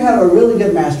 So if you have a really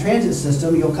good mass transit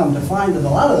system, you'll come to find that a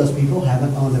lot of those people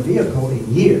haven't owned a vehicle in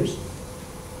years.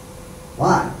 Why?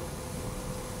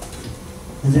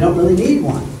 because they don't really need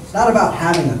one. It's not about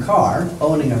having a car,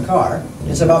 owning a car.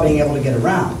 It's about being able to get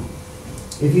around.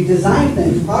 If you design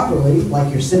things properly,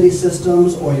 like your city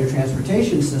systems or your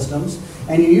transportation systems,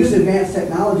 and you use advanced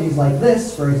technologies like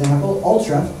this, for example,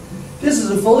 Ultra, this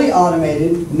is a fully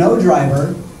automated, no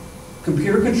driver,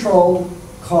 computer-controlled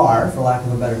car, for lack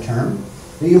of a better term,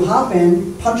 that you hop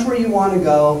in, punch where you want to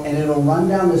go, and it'll run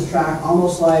down this track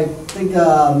almost like, think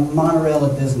monorail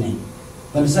at Disney.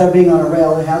 But instead of being on a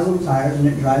rail, it has little tires and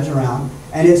it drives around.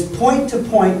 And it's point to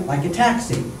point like a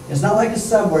taxi. It's not like a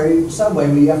subway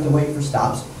where you have to wait for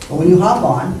stops. But when you hop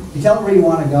on, you tell it where you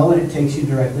want to go and it takes you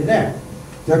directly there.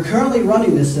 They're currently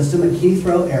running this system at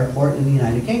Heathrow Airport in the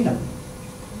United Kingdom.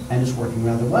 And it's working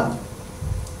rather well.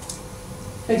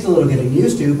 Takes a little getting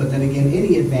used to, but then again,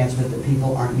 any advancement that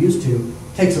people aren't used to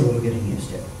takes a little getting used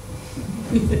to.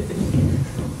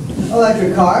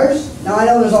 Electric cars. Now I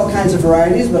know there's all kinds of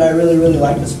varieties, but I really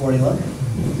like the sporty look.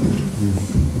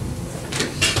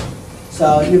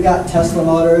 So you've got Tesla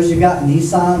motors, you've got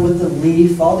Nissan with the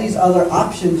Leaf, all these other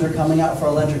options are coming out for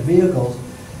electric vehicles.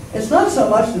 It's not so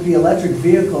much that the electric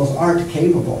vehicles aren't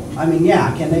capable. I mean,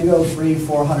 yeah, can they go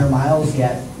 300-400 miles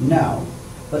yet? No.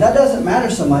 But that doesn't matter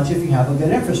so much if you have a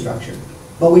good infrastructure.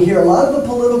 But we hear a lot of the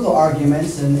political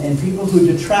arguments and people who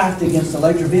detract against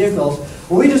electric vehicles,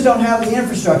 well, we just don't have the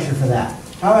infrastructure for that.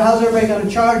 How's everybody going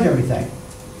to charge everything?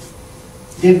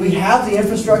 Did we have the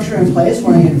infrastructure in place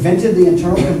when I invented the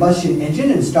internal combustion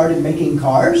engine and started making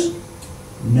cars?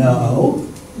 No.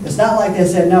 It's not like they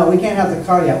said, no, we can't have the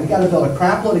car yet. We got to build a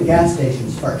crap load of gas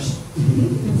stations first.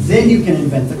 Then you can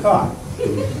invent the car.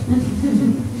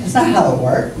 That's not how it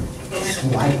worked.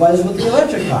 Likewise with the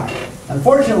electric car.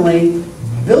 Unfortunately,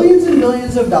 billions and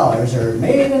billions of dollars are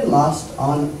made and lost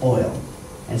on oil.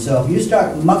 And so if you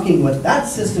start mucking with that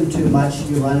system too much,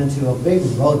 you run into a big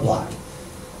roadblock.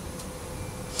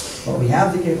 But we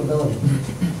have the capability.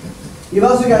 You've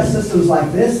also got systems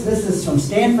like this. This is from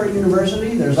Stanford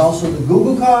University. There's also the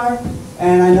Google car.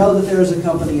 And I know that there is a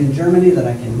company in Germany that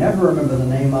I can never remember the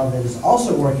name of that is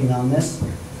also working on this.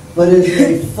 But it's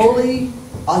a fully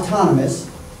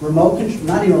autonomous,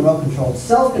 not even remote controlled,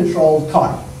 self-controlled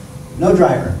car. No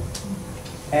driver.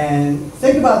 And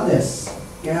think about this.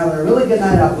 You're having a really good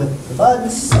night out with the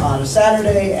buds on a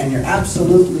Saturday and you're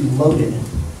absolutely loaded.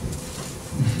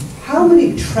 How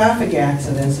many traffic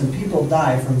accidents and people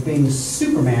die from being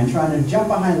Superman trying to jump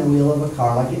behind the wheel of a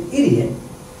car like an idiot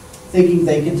thinking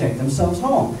they can take themselves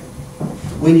home?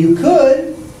 When you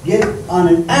could get on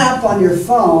an app on your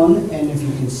phone, and if you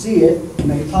can see it, you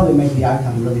may probably make the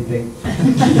icon really big.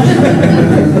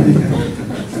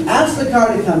 Ask the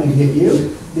car to come and get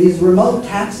you. These remote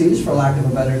taxis, for lack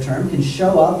of a better term, can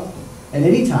show up at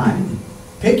any time,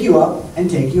 pick you up, and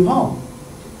take you home.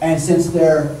 And since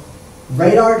they're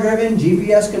radar-driven,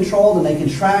 GPS-controlled, and they can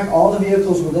track all the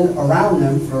vehicles around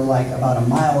them for like about a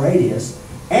mile radius,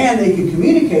 and they can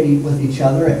communicate with each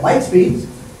other at light speeds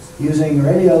using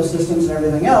radio systems and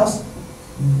everything else,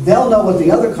 they'll know what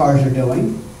the other cars are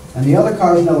doing, and the other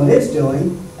cars know what it's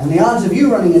doing, and the odds of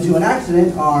you running into an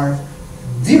accident are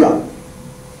 0.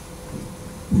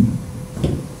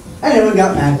 And then we've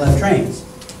got maglev trains,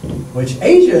 which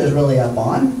Asia is really up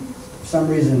on. For some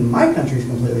reason, my country's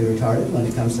completely retarded when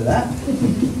it comes to that.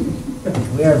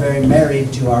 We are very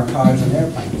married to our cars and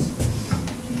airplanes.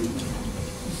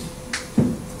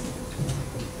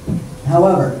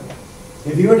 However,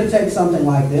 if you were to take something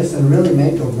like this and really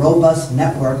make a robust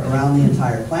network around the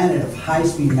entire planet of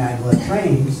high-speed maglev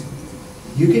trains,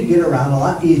 you could get around a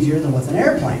lot easier than with an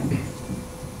airplane.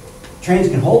 Trains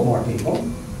can hold more people.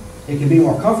 It can be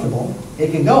more comfortable.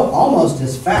 It can go almost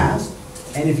as fast.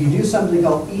 And if you do something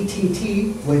called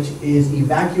ETT, which is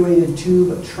evacuated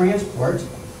tube transport,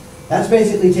 that's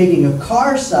basically taking a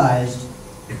car-sized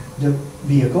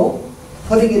vehicle,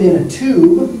 putting it in a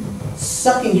tube,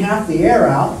 sucking half the air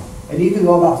out, and you can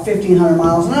go about 1,500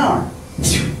 miles an hour.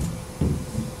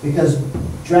 Because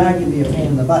drag can be a pain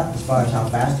in the butt as far as how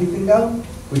fast you can go,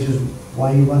 which is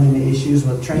why you run into issues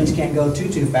with trains can't go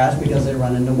too fast because they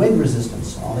run into wind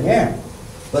resistance, all the air.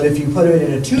 But if you put it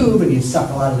in a tube and you suck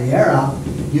a lot of the air out,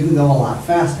 you can go a lot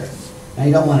faster. Now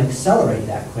you don't want to accelerate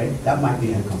that quick, that might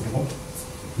be uncomfortable.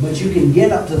 But you can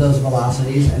get up to those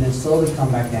velocities and then slowly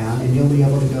come back down, and you'll be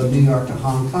able to go New York to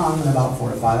Hong Kong in about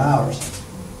 4 to 5 hours.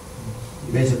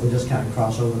 You basically just kind of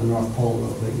cross over the North Pole a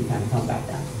little bit, you kind of come back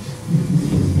down.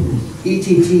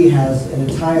 ETT has an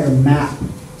entire map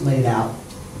laid out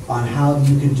on how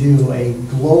you could do a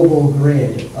global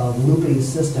grid of looping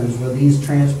systems where these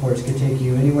transports could take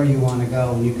you anywhere you want to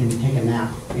go, and you can take a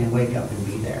nap and wake up and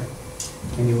be there.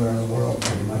 Anywhere in the world,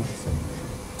 pretty much.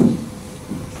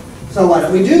 So why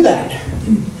don't we do that?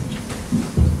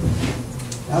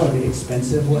 That would be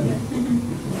expensive, wouldn't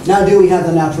it? Now, do we have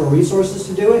the natural resources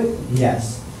to do it?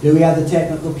 Yes. Do we have the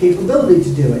technical capability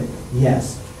to do it?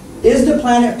 Yes. Is the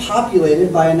planet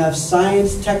populated by enough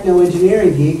science,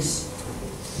 techno-engineering geeks?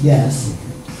 Yes.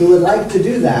 Who would like to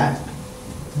do that?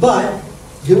 But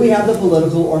do we have the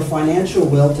political or financial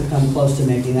will to come close to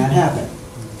making that happen?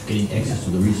 Getting access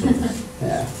to the resources.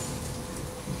 Yeah.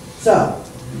 So,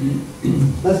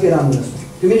 let's get on with this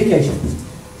one. Communication.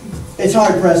 It's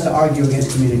hard pressed to argue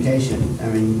against communication. I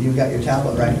mean, you've got your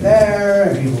tablet right there,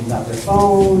 and people have got their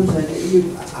phones, and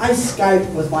I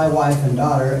Skype with my wife and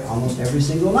daughter almost every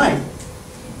single night.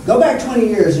 Go back 20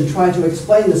 years and try to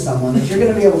explain to someone that you're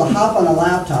going to be able to hop on a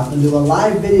laptop and do a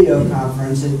live video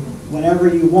conference whenever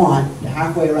you want,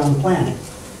 halfway around the planet.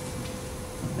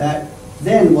 That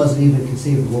then wasn't even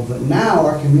conceivable, but now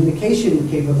our communication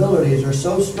capabilities are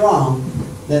so strong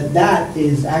that that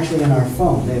is actually in our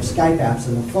phone. They have Skype apps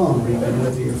in the phone where you can do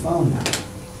it through your phone now.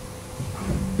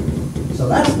 So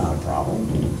that's not a problem.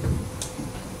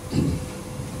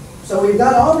 So we've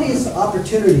got all these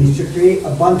opportunities to create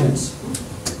abundance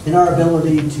in our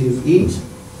ability to eat,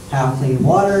 have clean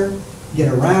water,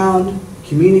 get around,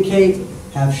 communicate,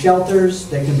 have shelters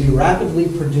that can be rapidly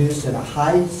produced at a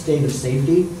high state of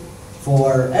safety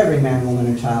for every man, woman,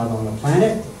 and child on the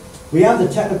planet. We have the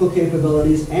technical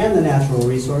capabilities and the natural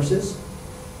resources.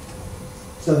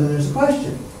 So then there's a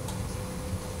question.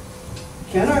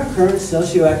 Can our current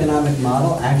socioeconomic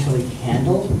model actually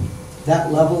handle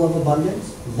that level of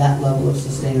abundance, that level of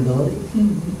sustainability?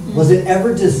 Was it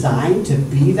ever designed to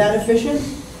be that efficient?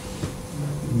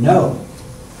 No.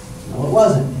 No, it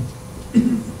wasn't.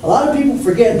 A lot of people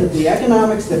forget that the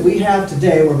economics that we have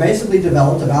today were basically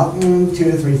developed about 2,000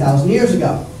 to 3,000 years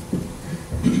ago.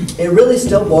 It really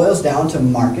still boils down to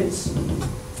markets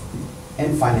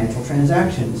and financial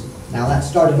transactions. Now that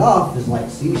started off as like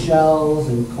seashells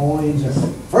and coins.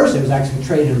 First it was actually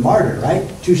trade and barter, right?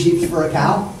 2 sheep for a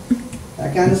cow,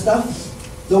 that kind of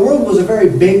stuff. The world was a very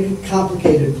big,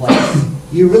 complicated place.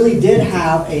 You really did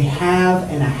have a have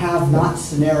and a have-not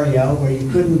scenario where you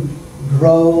couldn't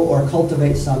grow or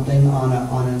cultivate something on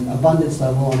an abundance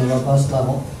level, on a robust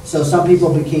level. So some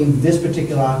people became this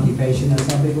particular occupation and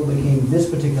some people became this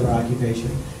particular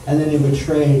occupation. And then they would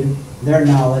trade their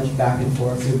knowledge back and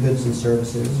forth through goods and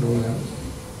services or whatever.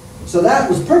 So that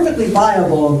was perfectly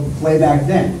viable way back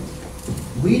then.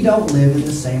 We don't live in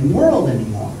the same world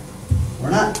anymore.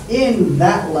 We're not in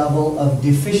that level of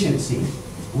deficiency.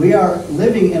 We are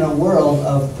living in a world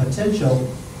of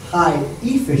potential high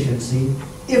efficiency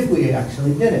if we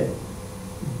actually did it.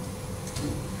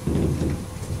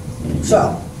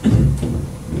 So,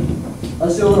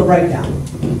 let's do a little breakdown.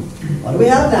 What do we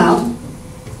have now?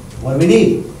 What do we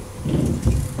need?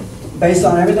 Based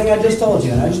on everything I just told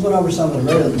you, and I just went over some of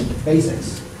the real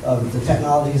basics of the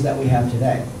technologies that we have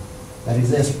today that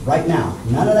exist right now.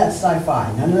 None of that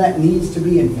sci-fi, none of that needs to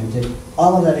be invented.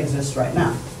 All of that exists right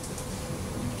now.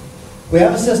 We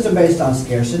have a system based on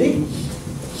scarcity,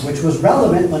 which was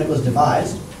relevant when it was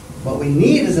devised. What we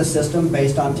need is a system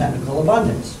based on technical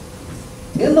abundance.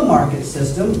 In the market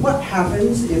system, what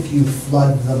happens if you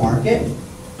flood the market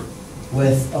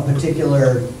with a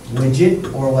particular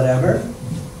widget or whatever?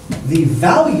 The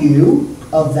value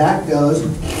of that goes.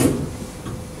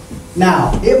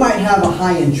 Now, it might have a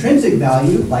high intrinsic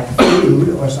value, like food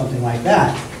or something like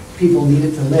that. People need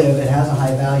it to live. It has a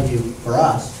high value for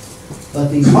us. But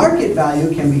the market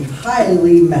value can be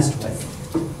highly messed with.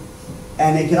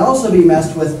 And it can also be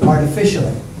messed with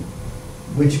artificially,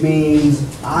 which means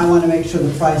I want to make sure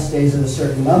the price stays at a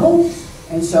certain level,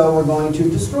 and so we're going to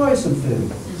destroy some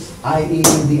food, i.e.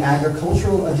 the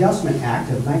Agricultural Adjustment Act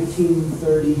of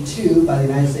 1932 by the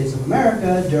United States of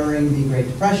America during the Great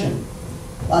Depression.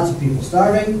 Lots of people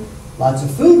starving, lots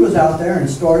of food was out there and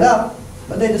stored up,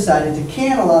 but they decided to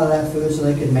can a lot of that food so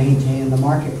they could maintain the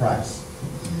market price.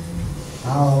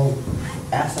 How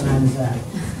asinine is that?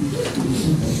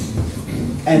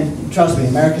 And trust me,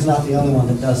 America's not the only one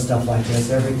that does stuff like this.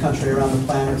 Every country around the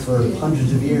planet for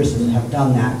hundreds of years have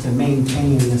done that to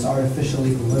maintain this artificial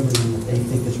equilibrium that they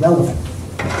think is relevant.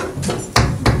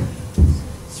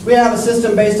 So we have a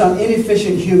system based on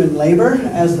inefficient human labor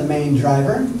as the main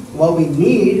driver. What we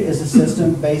need is a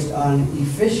system based on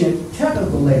efficient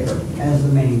technical labor as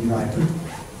the main driver.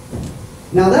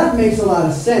 Now that makes a lot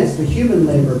of sense, the human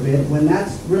labor bit, when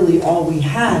that's really all we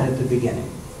had at the beginning.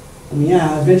 I mean,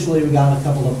 yeah, eventually we got a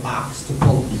couple of ox to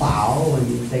pull a plow and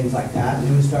things like that, and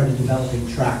then we started developing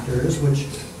tractors, which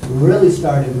really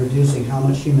started reducing how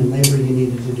much human labor you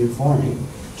needed to do farming.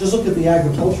 Just look at the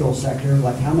agricultural sector,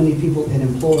 like how many people it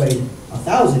employed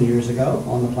 1,000 years ago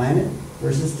on the planet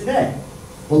versus today.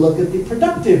 We'll look at the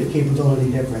productive capability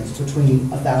difference between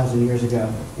 1,000 years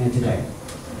ago and today.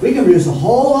 We can produce a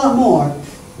whole lot more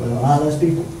with a lot less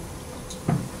people.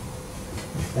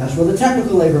 That's where the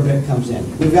technical labor bit comes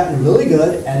in. We've gotten really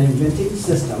good at inventing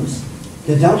systems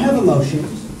that don't have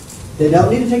emotions, they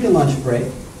don't need to take a lunch break,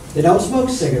 they don't smoke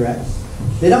cigarettes,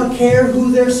 they don't care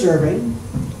who they're serving.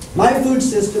 My food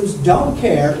systems don't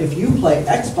care if you play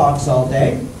Xbox all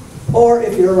day or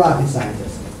if you're a rocket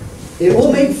scientist. It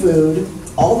will make food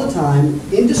all the time,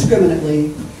 indiscriminately,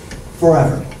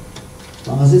 forever, as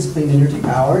long as it's clean energy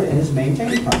powered and is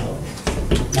maintained properly.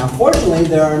 Now, fortunately,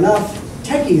 there are enough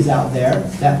techies out there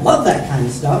that love that kind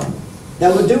of stuff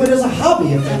that would do it as a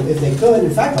hobby if they could.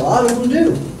 In fact, a lot of them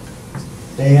do.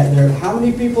 How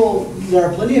many people? There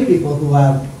are plenty of people who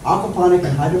have aquaponic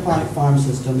and hydroponic farm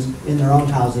systems in their own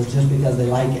houses just because they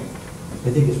like it.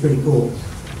 They think it's pretty cool.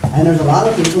 And there's a lot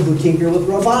of people who tinker with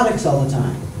robotics all the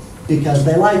time because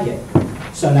they like it.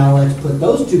 So now let's put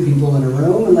those two people in a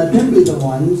room and let them be the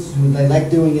ones who they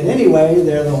like doing it anyway.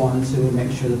 They're the ones who would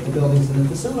make sure that the buildings and the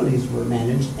facilities were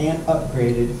managed and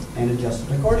upgraded and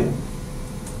adjusted accordingly.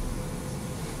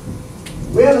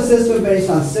 We have a system based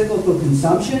on cyclical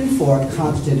consumption for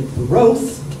constant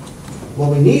growth.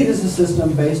 What we need is a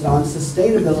system based on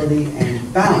sustainability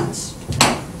and balance.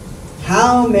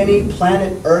 How many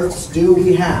planet Earths do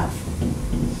we have?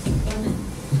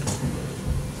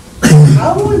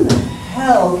 How in the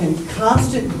hell can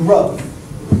constant growth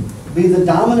be the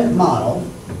dominant model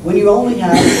when you only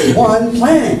have one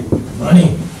planet?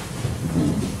 Money.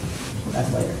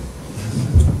 That's later.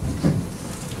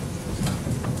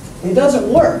 It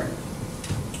doesn't work.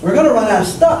 We're going to run out of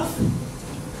stuff.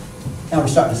 And we're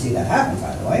starting to see that happen,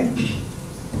 by the way.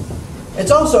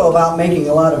 It's also about making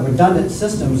a lot of redundant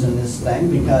systems in this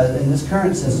thing, in this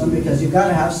current system, because you've got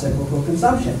to have cyclical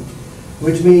consumption.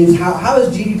 Which means, how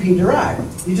is GDP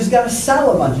derived? You just got to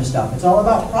sell a bunch of stuff. It's all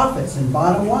about profits and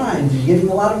bottom lines and getting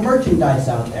a lot of merchandise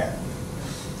out there.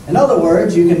 In other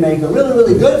words, you can make a really,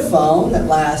 really good phone that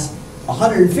lasts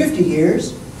 150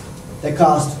 years that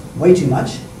costs way too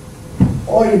much.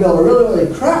 Or you build a really,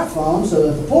 really crap phone so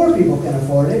that the poor people can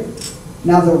afford it.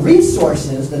 Now the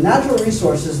resources, the natural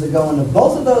resources that go into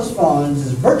both of those phones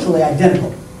is virtually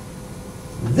identical.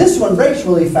 This one breaks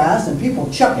really fast and people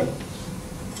chuck it.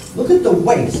 Look at the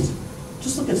waste.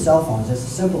 Just look at cell phones as a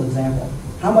simple example.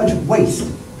 How much waste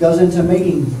goes into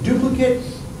making duplicate,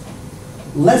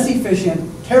 less efficient,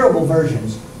 terrible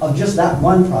versions of just that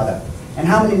one product. And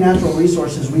how many natural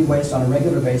resources we waste on a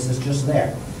regular basis just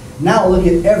there. Now look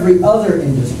at every other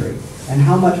industry and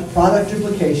how much product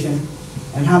duplication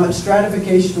and how much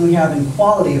stratification we have in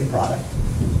quality of product.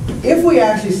 If we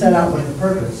actually set out with the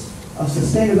purpose of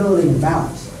sustainability and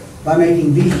balance by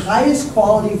making the highest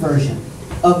quality version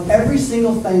of every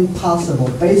single thing possible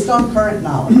based on current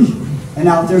knowledge, and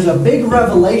now if there's a big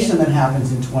revelation that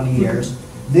happens in 20 years,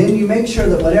 then you make sure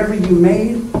that whatever you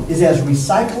made is as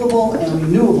recyclable and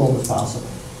renewable as possible.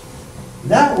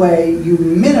 That way, you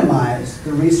minimize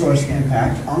the resource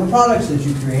impact on the products that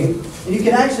you create, and you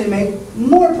can actually make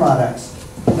more products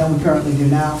than we currently do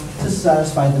now to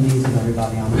satisfy the needs of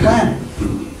everybody on the planet.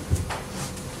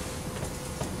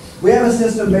 We have a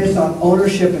system based on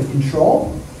ownership and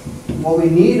control. What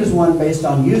we need is one based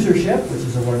on usership, which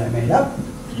is a word I made up,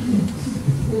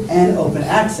 and open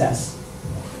access.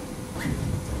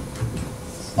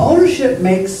 Ownership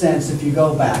makes sense if you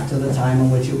go back to the time in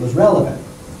which it was relevant.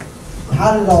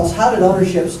 How did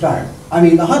ownership start? I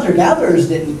mean, the hunter-gatherers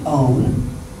didn't own.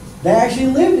 They actually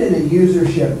lived in a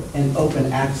usership and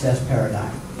open access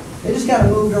paradigm. They just kind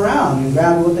of moved around and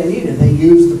grabbed what they needed. They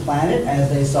used the planet as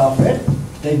they saw fit.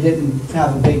 They didn't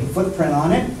have a big footprint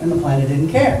on it, and the planet didn't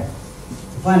care.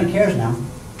 The planet cares now.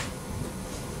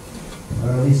 Or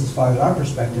at least as far as our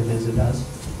perspective is, it does.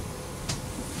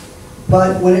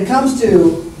 But when it comes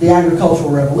to the agricultural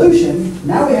revolution,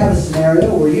 now we have a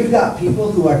scenario where you've got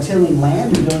people who are tilling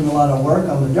land and doing a lot of work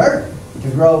on the dirt to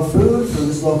grow food for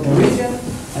this local region,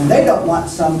 and they don't want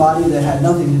somebody that had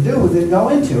nothing to do with it go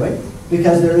into it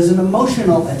because there is an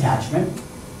emotional attachment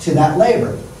to that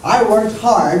labor. I worked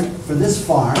hard for this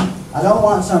farm. I don't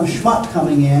want some schmuck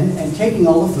coming in and taking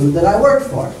all the food that I worked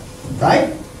for,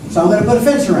 right? So I'm going to put a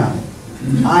fence around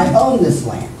it. I own this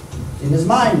land. It is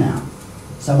mine now.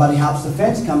 Somebody hops the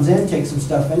fence, comes in, takes some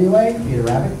stuff anyway, Peter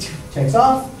Rabbit, takes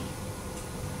off.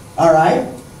 All right,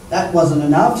 that wasn't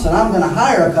enough, so now I'm going to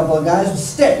hire a couple of guys with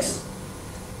sticks.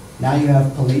 Now you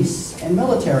have police and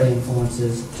military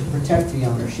influences to protect the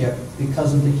ownership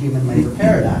because of the human labor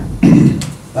paradigm.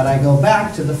 But I go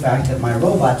back to the fact that my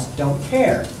robots don't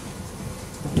care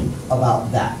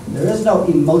about that. There is no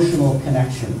emotional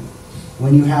connection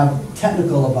when you have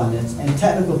technical abundance and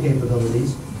technical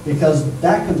capabilities Because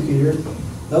that computer,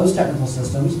 those technical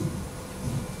systems,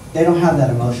 they don't have that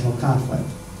emotional conflict.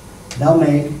 They'll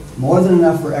make more than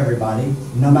enough for everybody,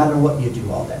 no matter what you do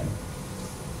all day.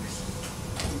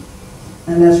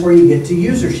 And that's where you get to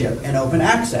usership and open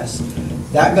access.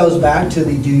 That goes back to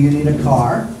the, do you need a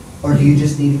car, or do you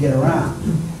just need to get around?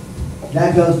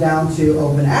 That goes down to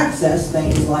open access,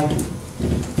 things like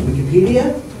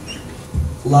Wikipedia,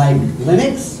 like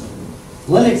Linux.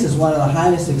 Linux is one of the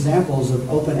highest examples of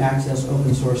open access,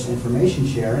 open source information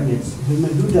sharing. It's,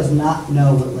 who does not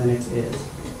know what Linux is?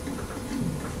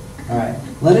 All right.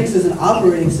 Linux is an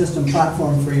operating system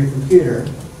platform for your computer.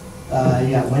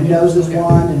 You got Windows is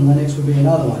one, and Linux would be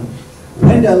another one.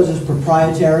 Windows is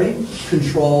proprietary,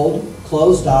 controlled,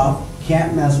 closed off,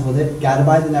 can't mess with it, got to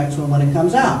buy the next one when it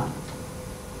comes out.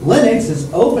 Linux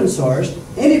is open sourced,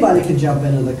 anybody can jump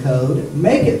into the code,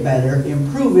 make it better,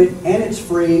 improve it, and it's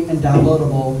free and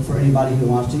downloadable for anybody who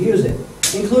wants to use it,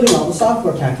 including all the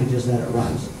software packages that it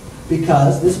runs.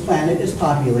 Because this planet is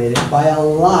populated by a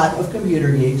lot of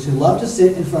computer geeks who love to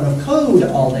sit in front of code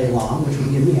all day long, which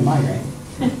would give me a migraine.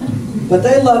 But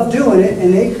they love doing it,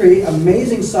 and they create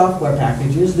amazing software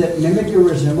packages that mimic or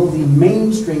resemble the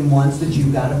mainstream ones that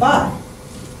you've got to buy.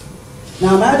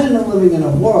 Now imagine living in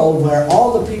a world where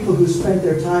all the people who spent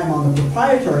their time on the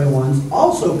proprietary ones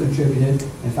also contributed,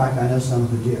 in fact I know some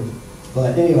who do,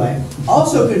 but anyway,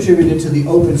 also contributed to the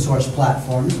open source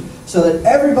platforms so that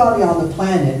everybody on the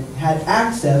planet had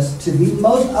access to the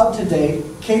most up-to-date,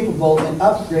 capable, and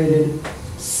upgraded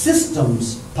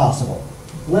systems possible.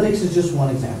 Linux is just one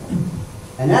example,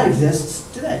 and that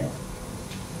exists today.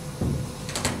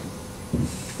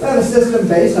 We have a system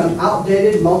based on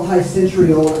outdated,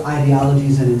 multi-century-old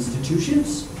ideologies and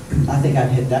institutions. I think I've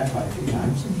hit that quite a few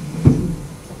times.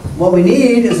 What we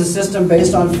need is a system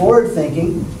based on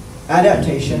forward-thinking,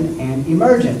 adaptation, and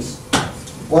emergence.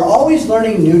 We're always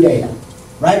learning new data,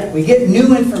 right? We get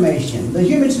new information. The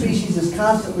human species is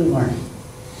constantly learning.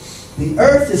 The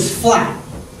Earth is flat.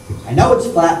 I know it's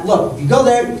flat. Look, if you go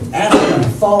there, ass is going to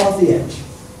fall off the edge.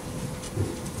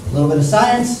 A little bit of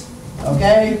science,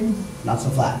 okay? Not so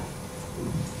flat.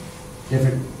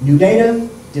 Different new data,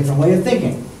 different way of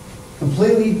thinking.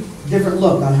 Completely different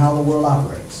look on how the world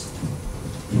operates.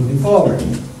 Moving forward.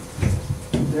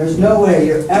 There's no way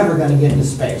you're ever going to get into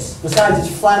space. Besides,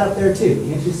 it's flat up there too.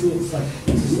 Can't you see? It's like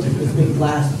this big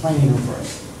glass plane over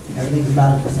us. Everything's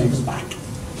about at the same spot.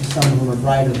 Just some of them are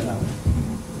brighter than others.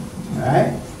 All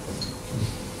right?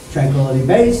 Tranquility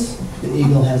Base. The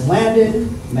Eagle has landed.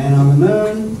 Man on the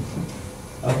moon.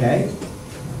 Okay.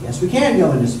 Yes, we can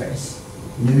go into space.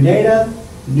 New data,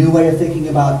 new way of thinking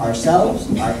about ourselves,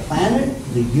 our planet,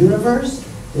 the universe,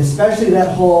 especially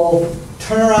that whole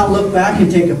turn around, look back,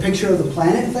 and take a picture of the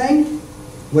planet thing,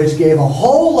 which gave a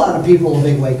whole lot of people a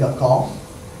big wake-up call.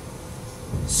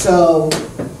 So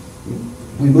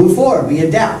we move forward, we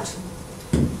adapt.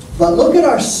 But look at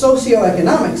our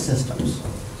socioeconomic systems.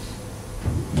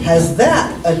 Has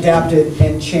that adapted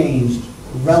and changed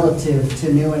relative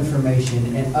to new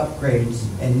information and upgrades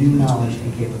and new knowledge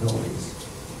and capabilities?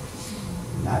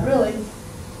 Not really.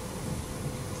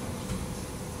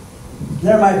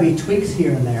 There might be tweaks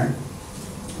here and there,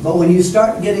 but when you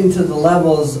start getting to the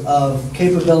levels of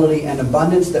capability and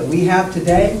abundance that we have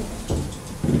today,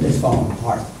 it's falling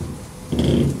apart.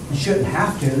 It shouldn't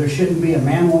have to. There shouldn't be a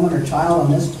man, woman, or child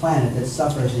on this planet that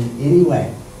suffers in any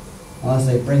way, unless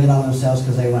they bring it on themselves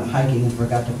because they went hiking and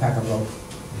forgot to pack a rope.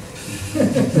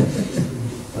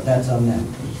 But that's on them.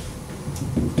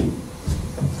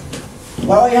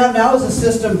 What we have now is a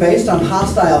system based on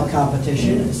hostile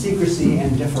competition, secrecy,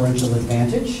 and differential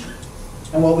advantage.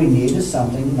 And what we need is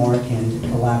something more akin to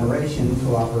collaboration,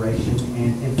 cooperation,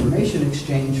 and information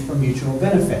exchange for mutual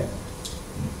benefit.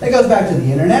 That goes back to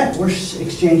the internet. We're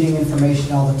exchanging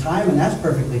information all the time, and that's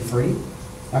perfectly free.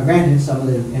 Now granted, some of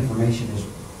the information is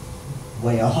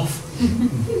way off.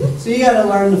 So you got to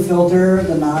learn to filter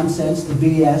the nonsense, the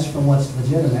BS from what's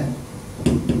legitimate.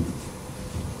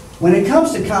 When it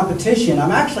comes to competition,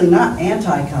 I'm actually not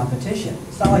anti-competition.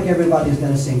 It's not like everybody's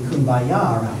going to sing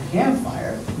Kumbaya around a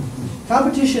campfire.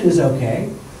 Competition is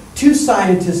okay. Two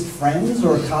scientist friends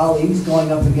or colleagues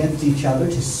going up against each other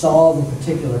to solve a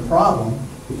particular problem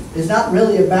is not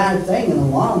really a bad thing in the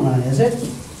long run, is it?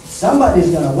 Somebody's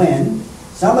going to win.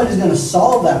 Somebody's going to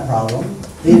solve that problem.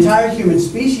 The entire human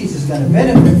species is going to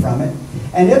benefit from it.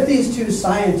 And if these two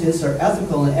scientists are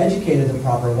ethical and educated the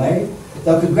proper way,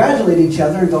 they'll congratulate each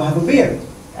other and go have a beer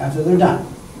after they're done.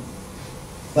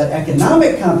 But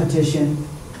economic competition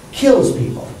kills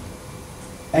people.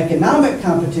 Economic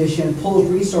competition pulls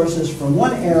resources from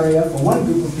one area, from one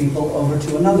group of people, over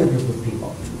to another group of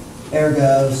people.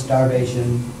 Ergo,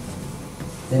 starvation,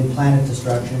 then planet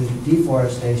destruction,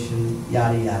 deforestation,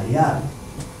 yada, yada, yada.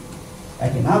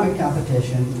 Economic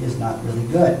competition is not really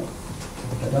good.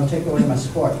 But don't take away my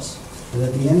sports. Because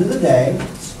at the end of the day,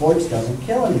 sports doesn't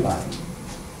kill anybody.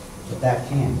 But that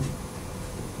can.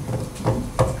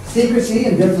 Secrecy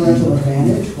and differential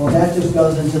advantage, well, that just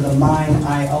goes into the mine,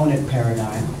 I own it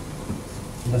paradigm.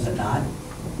 Does it not?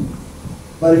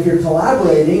 But if you're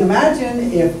collaborating,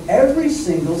 imagine if every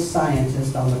single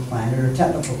scientist on the planet or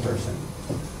technical person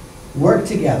worked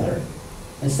together,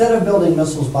 instead of building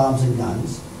missiles, bombs, and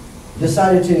guns,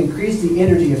 decided to increase the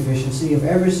energy efficiency of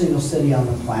every single city on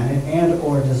the planet and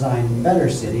or design better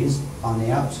cities on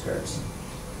the outskirts,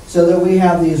 so that we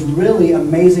have these really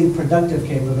amazing productive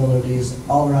capabilities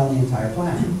all around the entire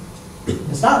planet.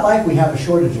 It's not like we have a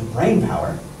shortage of brain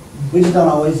power. We just don't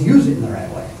always use it in the right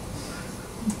way.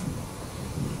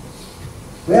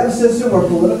 We have a system where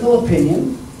political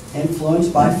opinion,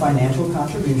 influenced by financial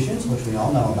contributions, which we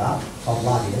all know about, called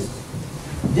lobbyists,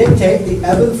 dictate the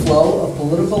ebb and flow of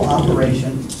political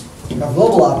operations, of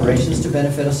global operations to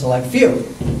benefit a select few.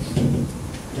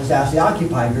 Just ask the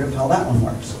Occupy group how that one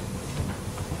works.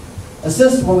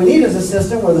 What we need is a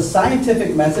system where the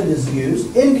scientific method is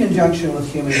used in conjunction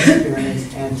with human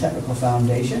experience and technical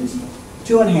foundations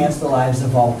to enhance the lives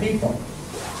of all people.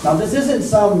 Now, this isn't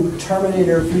some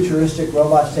Terminator futuristic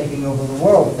robots taking over the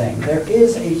world thing. There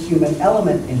is a human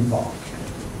element involved.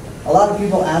 A lot of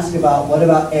people ask about, what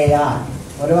about AI?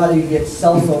 What about if you get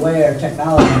self-aware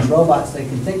technologies, robots that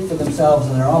can think for themselves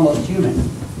and they're almost human?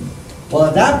 Well,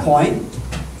 at that point,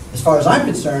 as far as I'm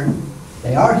concerned,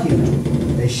 they are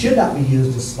human. They should not be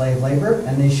used as slave labor,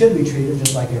 and they should be treated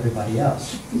just like everybody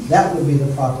else. That would be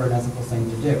the proper and ethical thing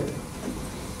to do.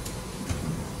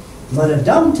 But a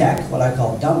dumb tech, what I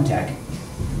call dumb tech,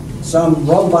 some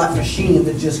robot machine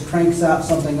that just cranks out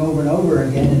something over and over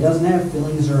again and doesn't have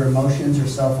feelings or emotions or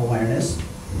self-awareness,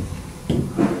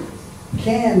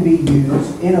 can be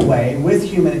used in a way with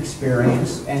human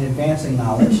experience and advancing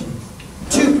knowledge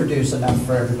to produce enough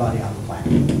for everybody on the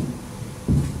planet.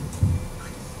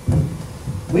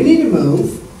 We need to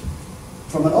move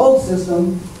from an old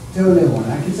system to a new one.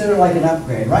 I consider it like an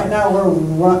upgrade. Right now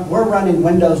we're running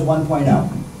Windows 1.0,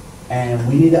 and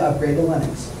we need to upgrade to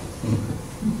Linux.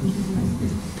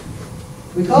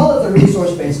 We call it the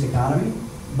resource-based economy.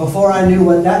 Before I knew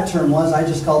what that term was, I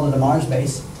just called it a Mars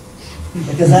base,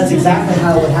 because that's exactly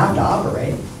how it would have to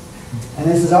operate. And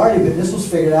this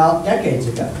was figured out decades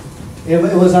ago. It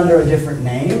was under a different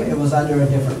name, it was under a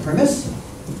different premise.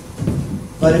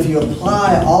 But if you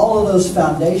apply all of those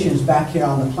foundations back here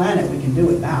on the planet, we can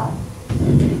do it now.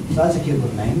 So that's a cute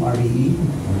little name, RBE.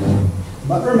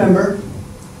 But remember,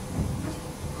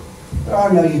 there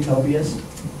are no utopias.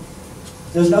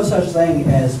 There's no such thing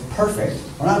as perfect.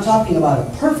 We're not talking about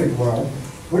a perfect world,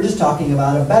 we're just talking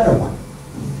about a better one.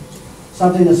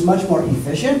 Something that's much more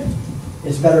efficient,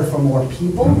 it's better for more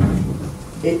people.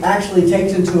 It actually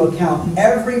takes into account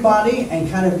everybody and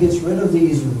kind of gets rid of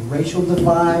these racial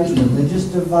divides, religious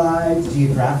divides,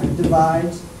 geographic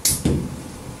divides.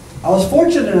 I was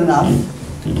fortunate enough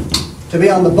to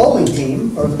be on the bowling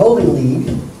team, or the bowling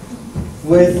league,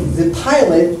 with the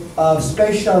pilot of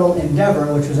Space Shuttle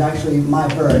Endeavour, which was actually my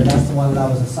bird, that's the one that I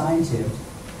was assigned to,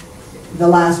 the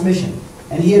last mission.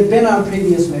 And he had been on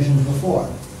previous missions before.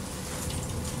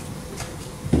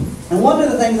 And one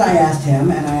of the things I asked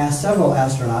him, and I asked several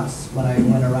astronauts when I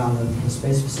went around the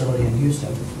space facility in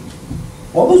Houston,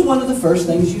 what was one of the first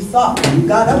things you thought when you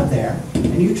got up there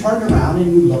and you turned around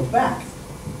and you looked back?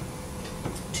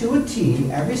 To a T,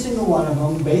 every single one of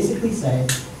them basically say,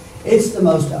 it's the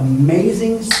most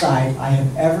amazing sight I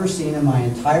have ever seen in my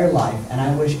entire life, and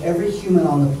I wish every human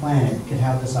on the planet could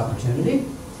have this opportunity.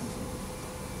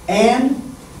 And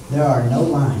there are no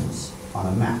lines on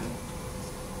a map.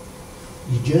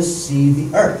 You just see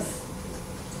the Earth.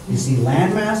 You see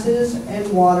land masses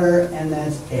and water, and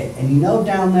that's it. And you know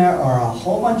down there are a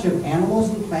whole bunch of animals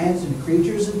and plants and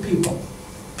creatures and people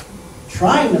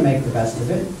trying to make the best of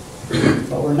it,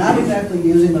 but we're not exactly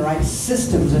using the right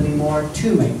systems anymore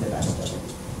to make the best of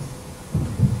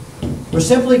it. We're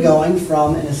simply going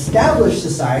from an established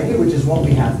society, which is what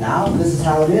we have now. This is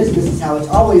how it is. This is how it's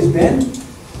always been.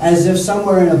 As if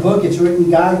somewhere in a book it's written,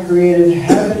 God created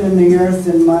heaven and the earth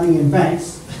and money and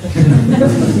banks.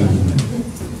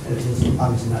 Which is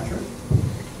obviously not true.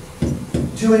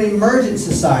 To an emergent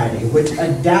society which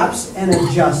adapts and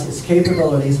adjusts its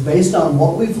capabilities based on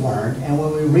what we've learned, and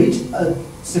when we reach a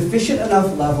sufficient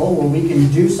enough level where we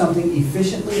can do something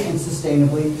efficiently and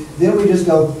sustainably, then we just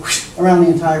go around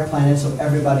the entire planet so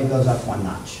everybody goes up one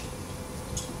notch.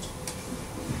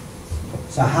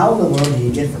 So how in the world do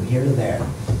you get from here to there?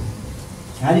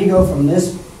 How do you go from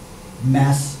this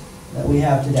mess that we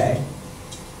have today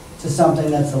to something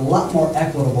that's a lot more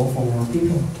equitable for more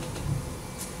people.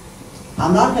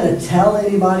 I'm not going to tell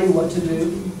anybody what to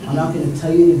do. I'm not going to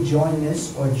tell you to join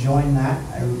this or join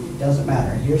that. It doesn't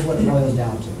matter. Here's what it boils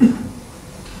down to.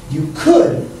 You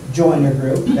could join a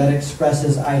group that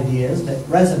expresses ideas that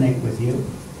resonate with you.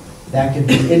 That could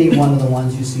be any one of the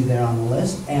ones you see there on the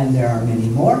list, and there are many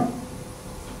more.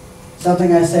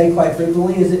 Something I say quite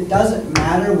frequently is it doesn't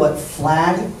matter what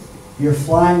flag you're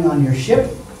flying on your ship.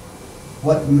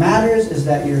 What matters is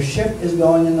that your ship is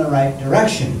going in the right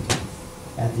direction.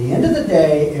 At the end of the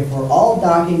day, if we're all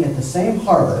docking at the same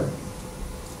harbor,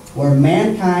 where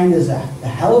mankind is a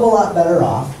hell of a lot better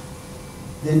off,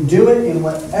 then do it in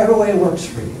whatever way works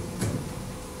for you.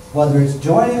 Whether it's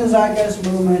joining the Zeitgeist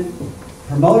movement,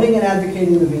 promoting and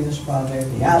advocating the Venus Project,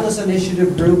 the Atlas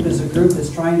Initiative group is a group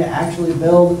that's trying to actually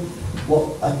build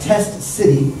a test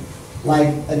city, like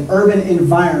an urban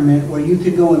environment where you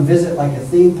could go and visit like a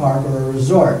theme park or a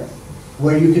resort,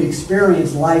 where you could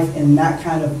experience life in that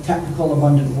kind of technically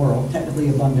abundant world,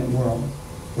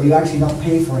 where you actually don't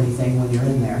pay for anything when you're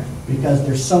in there, because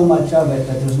there's so much of it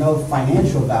that there's no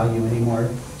financial value anymore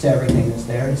to everything that's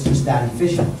there. It's just that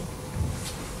efficient.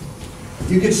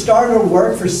 You could start or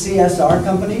work for CSR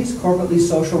companies, corporately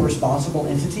social responsible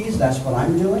entities. That's what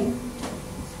I'm doing.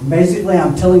 Basically,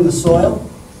 I'm tilling the soil.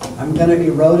 I'm going to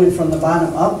erode it from the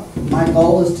bottom up. My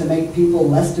goal is to make people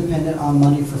less dependent on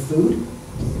money for food.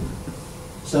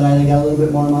 So now they got a little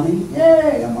bit more money.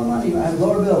 Yay, I got more money. I have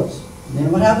lower bills. And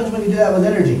then what happens when you do that with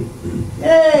energy?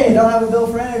 Yay, don't have a bill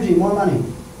for energy, more money.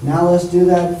 Now let's do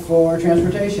that for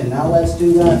transportation. Now let's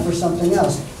do that for something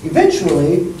else.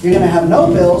 Eventually, you're going to have no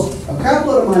bills, a crap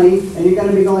load of money, and you're going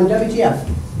to be going, WTF?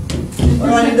 What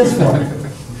do I need this for?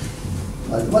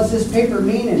 What's this paper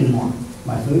mean anymore?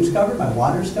 My food's covered, my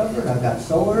water's covered, I've got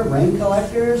solar, rain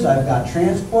collectors, I've got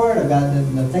transport, I've got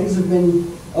the things have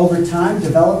been, over time,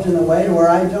 developed in a way where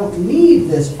I don't need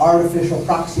this artificial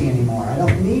proxy anymore. I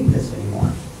don't need this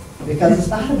anymore. Because it's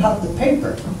not about the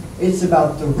paper, it's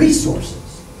about the resources.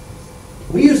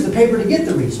 We use the paper to get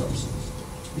the resources.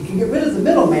 You can get rid of the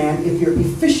middleman if you're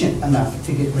efficient enough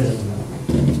to get rid of the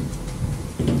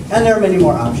middleman. And there are many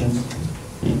more options.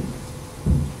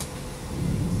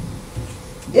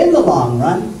 In the long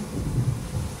run,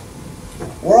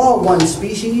 we're all one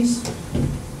species.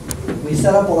 We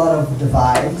set up a lot of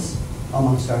divides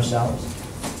amongst ourselves.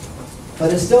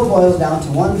 But it still boils down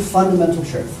to one fundamental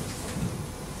truth.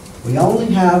 We only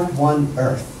have one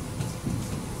Earth.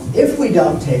 If we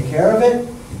don't take care of it,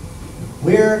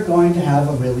 we're going to have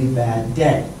a really bad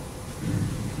day.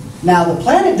 Now, the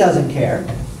planet doesn't care.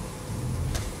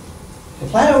 The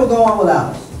planet will go on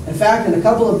without us. In fact, in a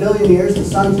couple of billion years, the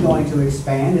sun's going to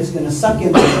expand. It's going to suck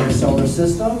into our solar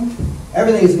system.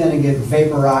 Everything's going to get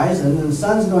vaporized, and then the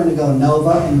sun's going to go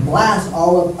nova and blast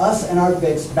all of us and our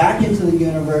bits back into the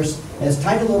universe as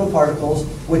tiny little particles,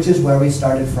 which is where we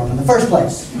started from in the first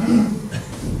place.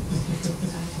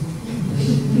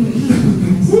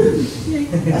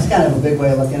 That's kind of a big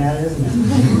way of looking at it, isn't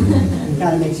it? It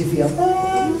kind of makes you feel,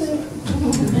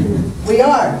 we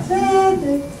are.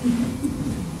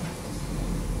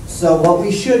 So what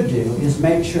we should do is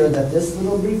make sure that this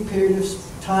little brief period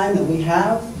of time that we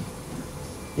have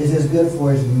is as good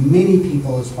for as many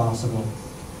people as possible.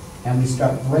 And we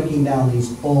start breaking down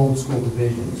these old school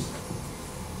divisions.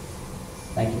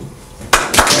 Thank you.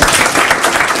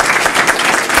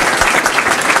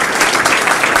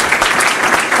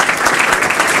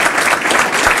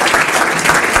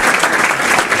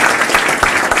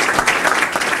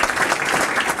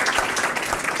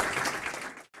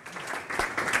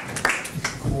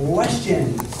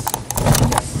 Questions?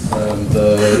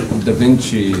 The Da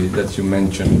Vinci that you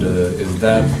mentioned, is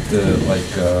that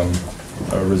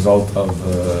a result of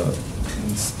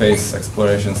space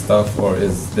exploration stuff, or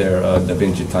is there a Da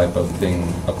Vinci type of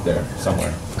thing up there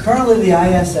somewhere? Currently the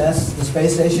ISS, the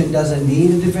space station, doesn't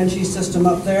need a Da Vinci system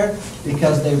up there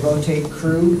because they rotate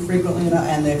crew frequently enough,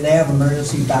 and they have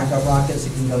emergency backup rockets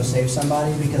that can go save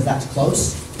somebody because that's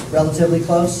close, relatively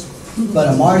close. But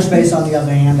a Mars base, on the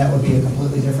other hand, that would be a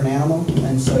completely different animal,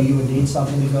 and so you would need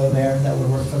something to go there that would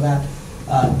work for that.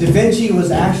 Da Vinci was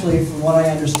actually, from what I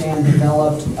understand,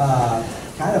 developed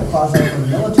kind of quasi for the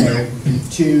military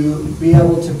to be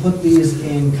able to put these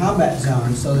in combat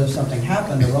zones so that if something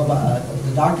happened,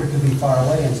 the doctor could be far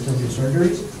away and still do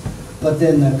surgeries. But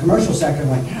then the commercial sector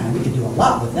went, God, we could do a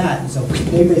lot with that, and so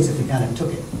they basically kind of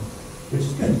took it, which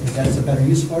is good, because that's a better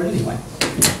use for it anyway.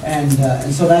 And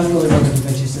so that's really where the Da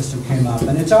Vinci system came up.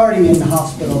 And it's already in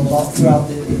hospitals throughout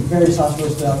various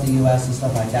hospitals throughout the U.S. and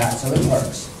stuff like that, so it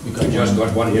works. We just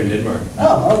got one here in Denmark.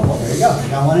 Oh, well, there you go. We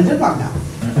got one in Denmark now.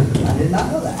 I did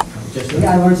not know that.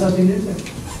 Yeah, I learned something new too.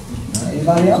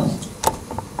 Anybody else?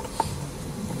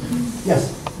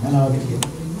 Yes, and I'll get you.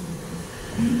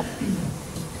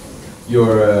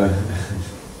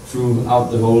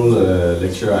 Throughout the whole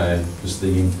lecture, I was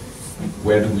thinking,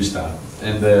 where do we start?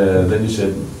 And then you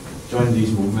said, join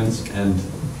these movements, and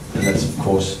that's of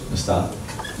course a start.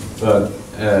 But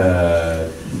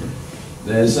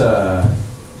there's I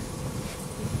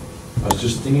was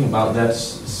just thinking about that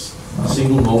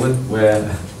single moment where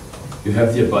you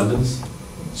have the abundance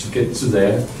to get to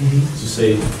there, to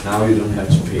say, now you don't have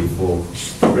to pay for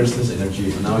instance,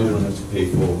 energy, and now you don't have to pay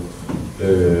for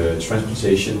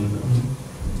transportation.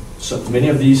 So many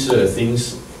of these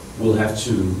things will have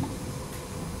to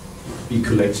be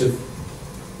collective,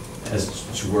 as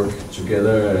to work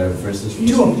together, for instance.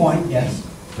 To a point, yes.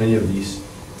 Many of these.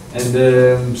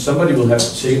 And somebody will have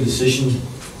to take a decision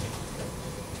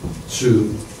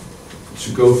to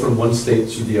go from one state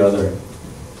to the other.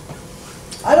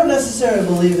 I don't necessarily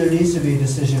believe there needs to be a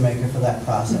decision maker for that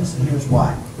process, and here's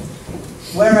why.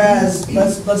 Whereas,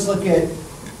 let's look at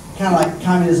kind of like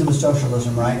communism and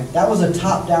socialism, right? That was a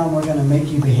top-down, we're going to make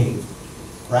you behave,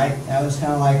 right? That was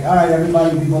kind of like, all right,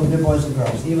 everybody be good boys and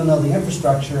girls, even though the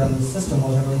infrastructure and the system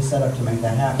wasn't really set up to make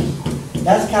that happen.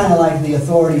 That's kind of like the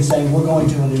authority saying, we're going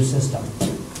to a new system,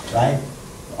 right?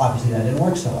 Obviously, that didn't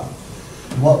work so well.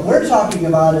 What we're talking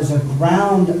about is a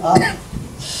ground-up,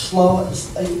 slow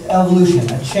evolution,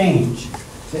 a change.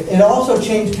 It also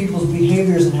changed people's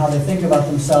behaviors and how they think about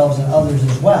themselves and others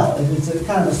as well. It's a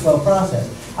kind of a slow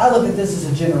process. I look at this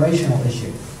as a generational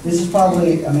issue. This is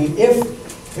probably, I mean,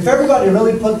 if everybody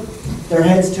really put their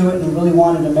heads to it and really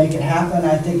wanted to make it happen,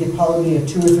 I think it'd probably be a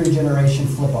 2 or 3 generation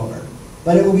flip over.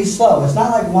 But it will be slow. It's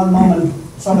not like one moment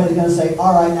somebody's going to say,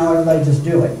 all right, now everybody just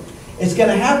do it. It's going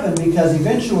to happen because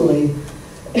eventually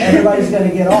everybody's going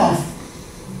to get off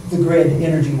the grid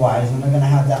energy-wise, and they're going to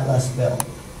have that less bill.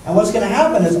 And what's going to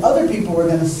happen is other people are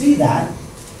going to see that,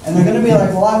 and they're going to be like,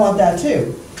 well, I want that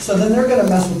too. So then they're going to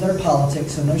mess with their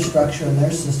politics and their structure and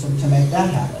their system to make that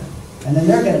happen. And then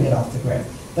they're going to get off the grid.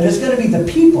 But it's going to be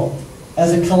the people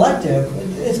as a collective.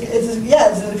 It's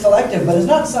a collective, but it's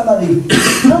not somebody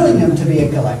telling them to be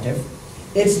a collective.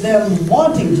 It's them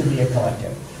wanting to be a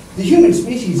collective. The human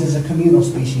species is a communal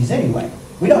species anyway.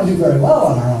 We don't do very well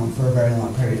on our own for a very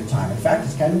long period of time. In fact,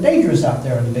 it's kind of dangerous out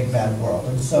there in the big bad world.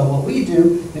 And so what we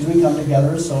do is we come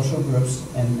together as social groups,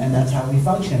 and that's how we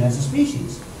function as a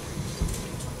species.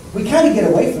 We kind of get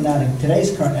away from that in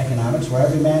today's current economics, where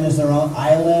every man is their own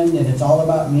island, and it's all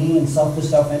about me and selfish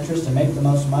self-interest and make the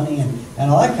most money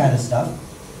and all that kind of stuff.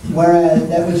 Whereas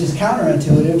that, which is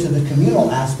counterintuitive to the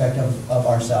communal aspect of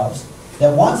ourselves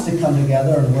that wants to come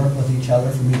together and work with each other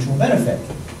for mutual benefit.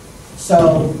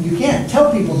 So you can't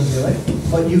tell people to do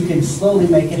it, but you can slowly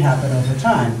make it happen over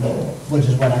time, which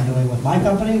is what I'm doing with my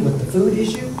company, with the food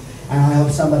issue. And I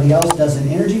hope somebody else does an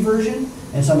energy version,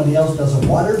 and somebody else does a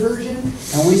water version,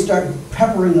 and we start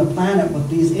peppering the planet with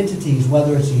these entities,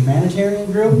 whether it's a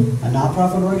humanitarian group, a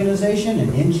nonprofit organization,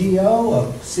 an NGO,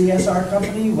 a CSR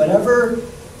company, whatever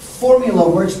formula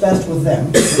works best with them,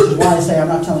 which is why I say I'm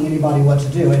not telling anybody what to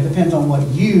do. It depends on what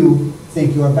you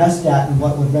think you're best at and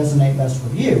what would resonate best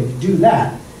with you. Do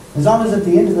that. As long as at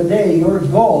the end of the day, your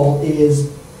goal is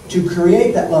to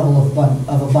create that level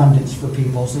of abundance for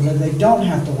people so that they don't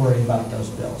have to worry about those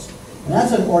bills. And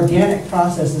that's an organic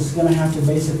process that's going to have to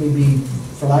basically be,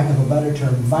 for lack of a better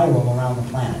term, viral around the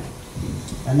planet.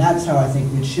 And that's how I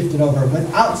think we'd shift it over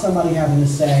without somebody having to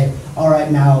say, all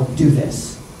right, now do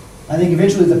this. I think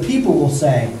eventually the people will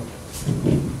say,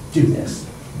 do this.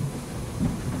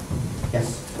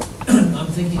 Yes? I'm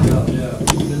thinking about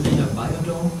building a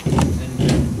biodome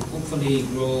and hopefully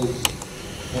grow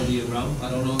all year round. I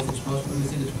don't know if it's possible. Do you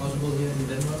think it's possible here in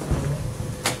Denmark? I don't know.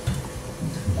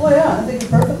 Oh yeah, I think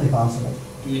it's perfectly possible.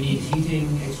 Do you need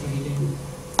heating, extra heating?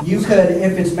 You could,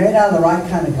 if it's made out of the right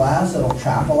kind of glass, it'll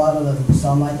trap a lot of the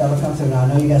sunlight that'll come through. Now I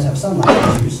know you guys have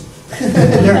sunlight issues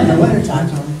during the winter time,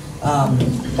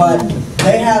 but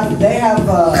they have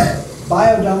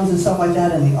biodomes and stuff like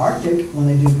that in the Arctic. When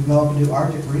they go up and do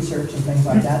Arctic research and things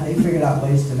like that, they figured out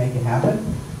ways to make it happen.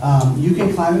 You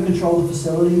can climate control the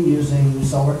facility using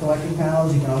solar collecting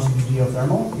panels. You can also do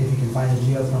geothermal if you can find a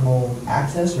geothermal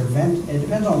access or vent. It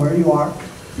depends on where you are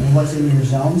and what's in your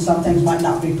zone. Some things might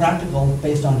not be practical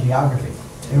based on geography.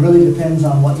 It really depends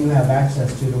on what you have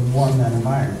access to warm that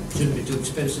environment. Should be too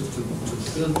expensive to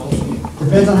build also?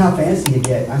 Depends on how fancy you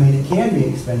get. I mean, it can be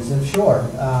expensive, sure.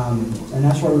 And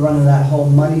that's where we run into that whole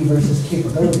money versus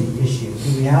capability issue.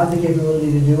 Do we have the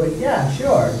capability to do it? Yeah,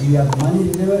 sure. Do you have the money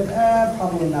to do it?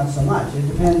 Probably not so much. It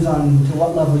depends on to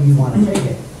what level you want to take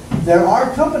it. There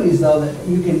are companies, though, that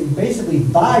you can basically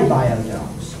buy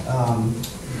biodomes. I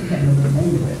can't remember the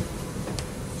name of it.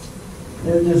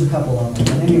 There's a couple of them.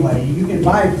 But anyway, you can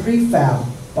buy prefab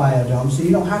biodomes, so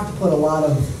you don't have to put a lot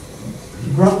of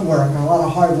grunt work and a lot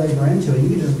of hard labor into it. You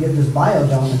can just get this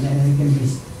biodome and it can be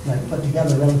put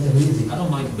together relatively easy. I don't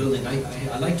mind building.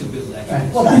 I like to build actually.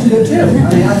 Right. Well, that's good too. I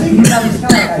mean, I think it's kind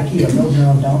of like IKEA, build your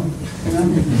own dome. You know?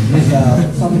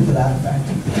 So, something to that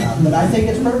effect. But I think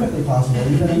it's perfectly possible,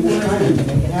 even in this climate, to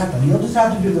make it happen. You'll just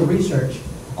have to do the research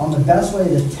on the best way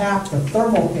to tap the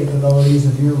thermal capabilities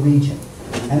of your region.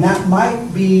 And that might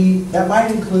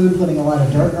include putting a lot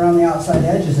of dirt around the outside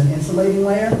edge as an insulating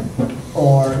layer,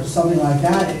 or something like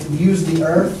that. Use the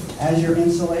earth as your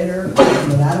insulator to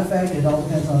that effect. It all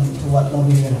depends on to what level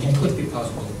you're going to take. It could be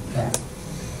possible. Yeah.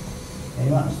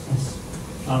 Anyone else? Yes.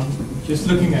 Just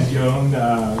looking at your own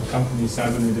company,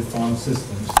 Cybernated Farm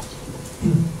Systems,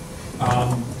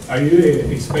 are you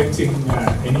expecting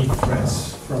any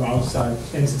threats from outside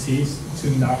entities to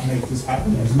not make this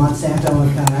happen? Is Monsanto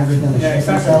and kind of everything that shit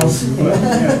themselves?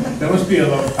 Yeah, there must be a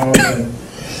lot of power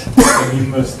that you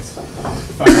must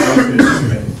find out to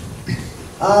anticipate.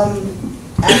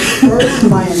 At first,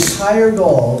 my entire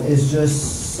goal is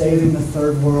just saving the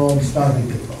third world starving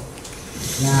people.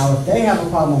 Now, if they have a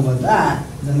problem with that,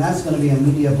 then that's going to be a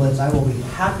media blitz I will be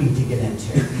happy to get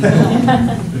into.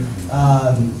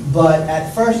 But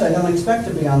at first, I don't expect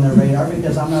to be on their radar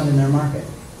because I'm not in their market.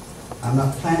 I'm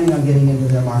not planning on getting into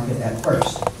their market at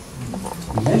first.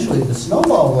 Eventually, the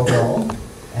snowball will roll,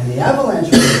 and the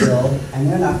avalanche will build, and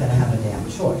they're not going to have a damn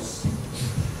choice.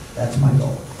 That's my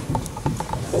goal.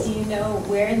 Do you know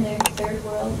where in the third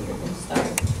world you're going to start?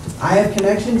 I have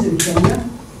connections in Kenya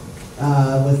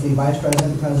with the Vice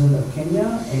President and President of Kenya,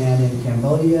 and in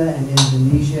Cambodia and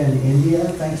Indonesia and India.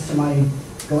 Thanks to my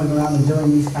going around and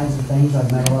doing these kinds of things, I've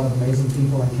met a lot of amazing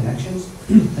people and connections.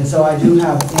 And so I do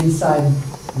have inside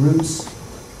roots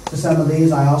to some of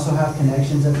these. I also have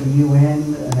connections at the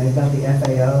UN, and they've got the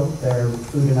FAO, their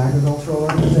Food and Agricultural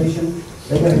Organization.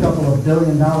 They get a couple of $1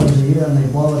 billion a year, and they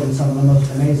blow it in some of the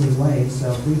most amazing ways.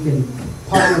 So if we can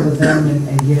partner with them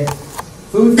and get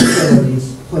food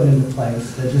facilities put into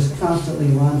place that just constantly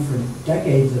run for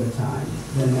decades at a time,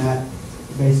 then that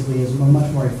basically is a much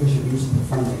more efficient use of the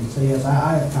funding. So yes,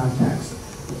 I have contacts.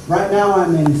 Right now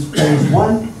I'm in phase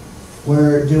 1.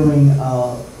 We're doing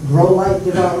grow light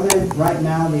development. Right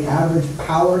now the average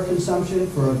power consumption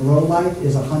for a grow light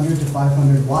is 100 to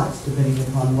 500 watts, depending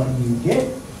upon what you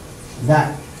get.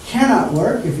 That cannot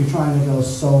work if you're trying to go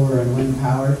solar and wind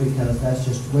power, because that's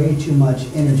just way too much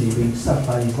energy being sucked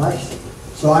by these lights.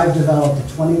 So I've developed a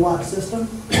 20-watt system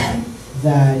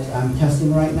that I'm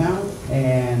testing right now,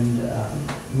 and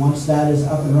once that is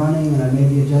up and running and I made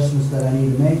the adjustments that I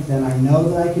need to make, then I know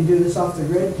that I can do this off the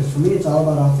grid, because for me it's all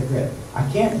about off the grid. I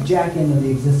can't jack into the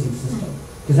existing system,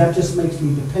 because that just makes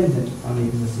me dependent on the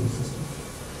existing system.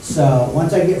 So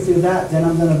once I get through that, then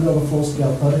I'm going to build a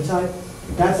full-scale prototype.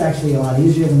 That's actually a lot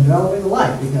easier than developing the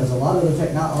light, because a lot of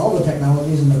the all the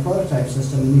technologies in the prototype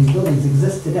system in these buildings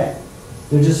exist today.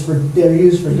 They're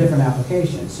used for different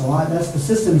applications. So that's the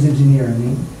systems engineer in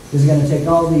me, is going to take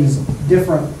all these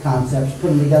different concepts, put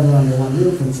them together under one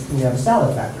roof, and we have a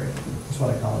salad factory. That's what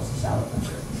I call it, a salad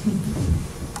factory.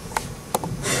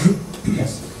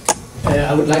 Yes.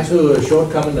 I would like to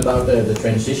short comment about the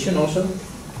transition also,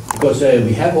 because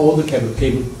we have all the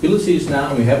capabilities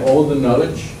now, we have all the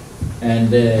knowledge, and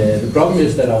the problem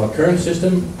is that our current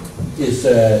system is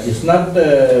not,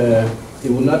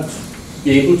 it will not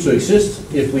be able to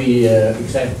exist if we,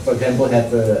 for example,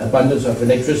 have abundance of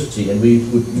electricity and we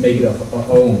would make it our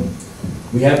own.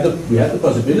 We have the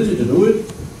possibility to do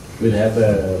it. We have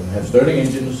Stirling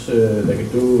engines that can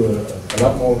do a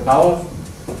lot more power,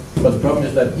 but the problem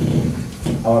is that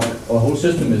our whole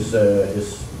system is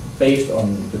based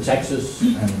on the taxes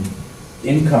and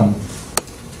income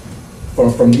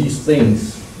from these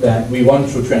things that we want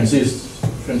to transition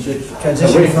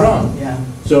away from. Yeah.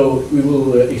 So we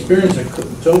will experience a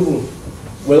total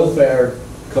welfare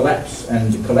collapse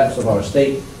and collapse of our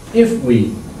state if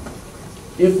we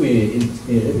took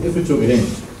it in.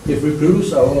 If we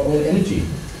produce our own energy,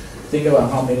 think about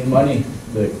how many money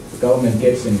the government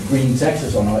gets in green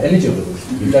taxes on our energy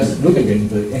bills. You just look at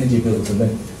the energy bills and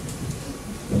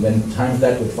then times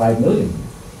that with 5 million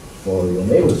for your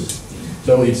neighbors.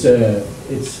 So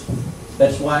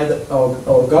that's why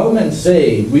our government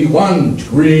say we want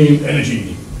green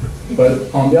energy.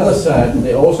 But on the other side,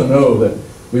 they also know that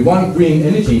we want green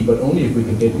energy, but only if we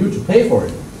can get you to pay for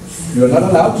it. You are not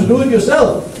allowed to do it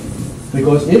yourself,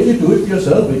 because if you do it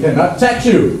yourself, we cannot tax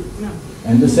you. No.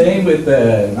 And the same with,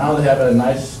 now they have a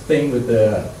nice thing with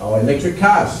our electric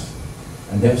cars.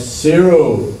 and they have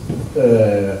zero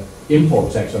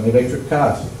import tax on electric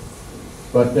cars.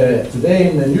 But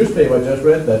today in the newspaper I just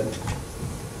read that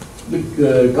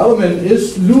the government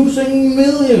is losing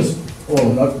millions,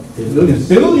 or not millions,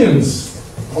 billions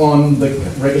on the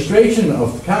registration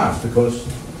of cars because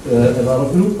a lot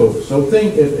of loopholes. So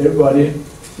think if everybody,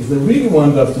 if they really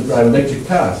want us to drive electric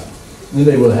cars, then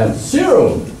they will have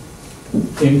zero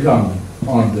income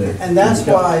on the. And that's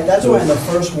why in the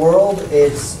first world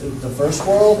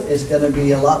is going to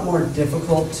be a lot more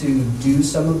difficult to do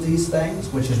some of these things,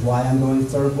 which is why I'm going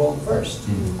third world first.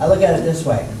 I look at it this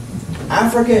way.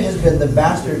 Africa has been the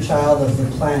bastard child of the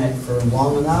planet for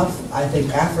long enough. I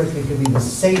think Africa could be the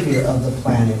savior of the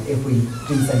planet if we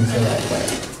do things the right way.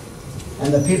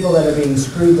 And the people that are being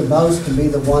screwed the most can be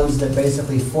the ones that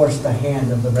basically force the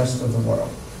hand of the rest of the world.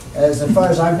 As far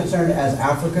as I'm concerned, as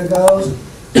Africa goes,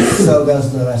 so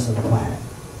goes the rest of the planet.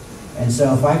 And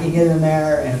so if I can get in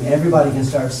there and everybody can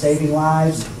start saving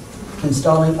lives,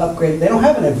 installing, upgrading, they don't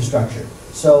have an infrastructure.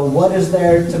 So what is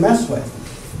there to mess with?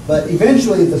 But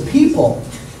eventually the people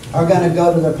are going to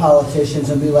go to their politicians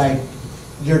and be like,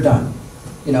 you're done.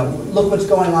 You know, look what's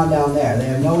going on down there. They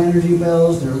have no energy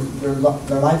bills,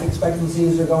 their life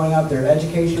expectancies are going up, their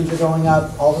educations are going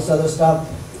up, all this other stuff.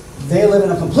 They live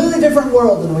in a completely different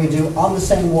world than we do on the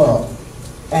same world.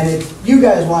 And if you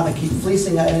guys want to keep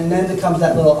fleecing it, and then comes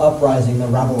that little uprising, the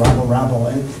rabble, rabble, rabble.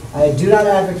 And I do not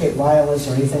advocate violence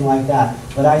or anything like that,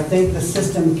 but I think the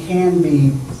system can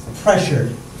be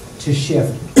pressured to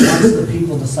shift once the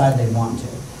people decide they want to.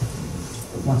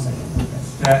 One second.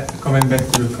 Coming back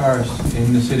to the cars,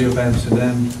 in the city of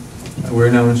Amsterdam,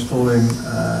 we're now installing,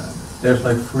 there's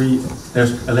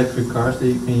electric cars that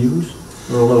you can use.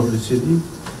 They're all over the city.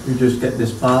 You just get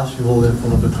this pass, you hold it in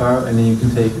front of the car, and then you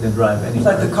can take it and drive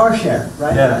anywhere. It's like the car share,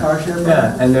 right? Yeah, the car share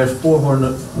yeah. And there's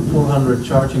 400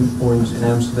 charging points in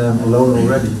Amsterdam alone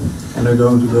already, and they're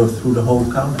going to go through the whole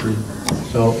country.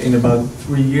 So in about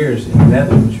 3 years in the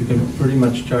Netherlands, you can pretty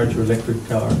much charge your electric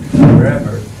car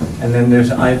wherever. And then there's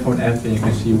an iPhone app, and you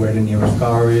can see where the nearest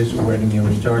car is or where the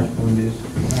nearest charge point is.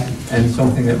 And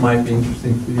something that might be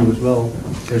interesting for you as well,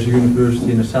 there's a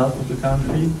university in the south of the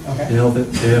country. Okay.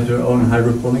 They have their own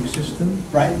hydroponic system.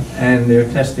 Right. And they're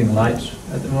testing lights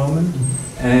at the moment.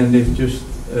 And they've just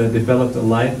developed a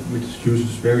light which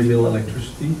uses very little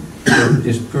electricity that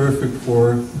is perfect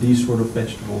for these sort of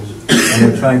vegetables. And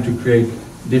they're trying to create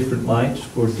different lights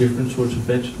for different sorts of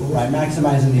vegetables. Right,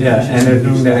 maximizing the efficiency. efficiency. And they're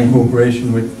doing that in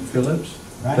cooperation with Philips.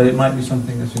 Right. But it might be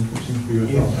something that's interesting for you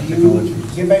as well.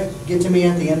 If you get to me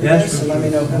at the end of this and let me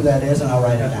know who that is, and I'll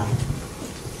write it down.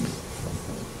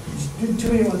 Just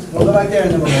 2 minutes. We'll go back there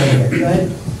and then we'll go over here. Go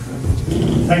ahead.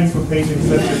 Thanks for painting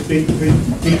such a big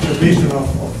picture vision of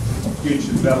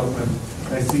future development.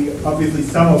 I see obviously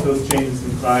some of those changes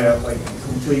require like a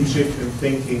complete shift in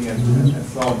thinking and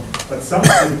so on. But some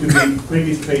seem to be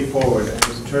pretty straightforward. And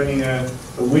just turning a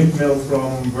windmill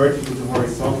from vertical to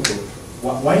horizontal.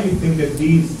 Why do you think that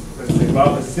these, let's say,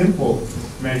 rather simple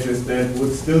measures that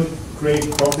would still create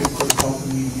profit for the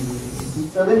company?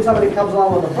 So then somebody comes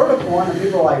along with a vertical one, and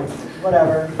people are like,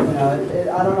 whatever, you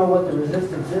know, I don't know what the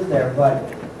resistance is there,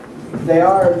 but they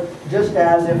are just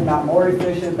as, if not more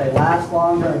efficient, they last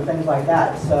longer and things like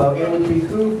that. So it would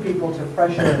behoove people to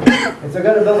pressure, if they're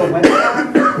going to build a wind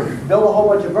farm, build a whole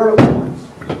bunch of vertical ones.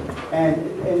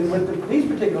 And with these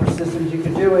particular systems, you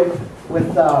can do it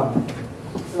with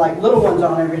like little ones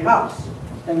on every house,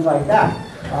 things like that.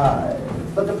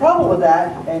 But the problem with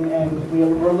that, and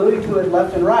we're alluding to it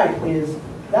left and right, is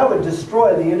that would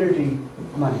destroy the energy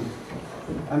money.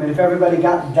 I mean, if everybody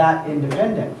got that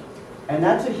independent. And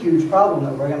that's a huge problem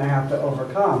that we're going to have to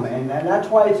overcome. And that's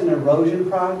why it's an erosion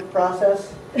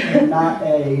process and not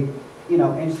a, you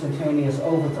know, instantaneous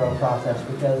overthrow process,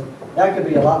 because that could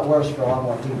be a lot worse for a lot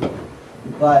more people.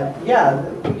 But yeah,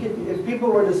 if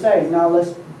people were to say, no,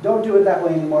 don't do it that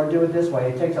way anymore, do it this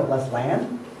way, it takes up less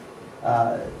land.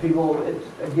 Give it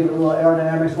a little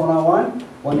aerodynamics 101.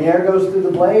 When the air goes through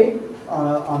the blade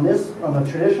on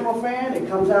a traditional fan, it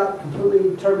comes out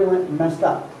completely turbulent and messed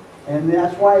up. And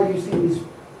that's why you see these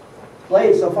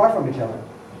blades so far from each other,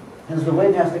 because the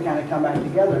wind has to kind of come back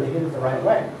together to hit it the right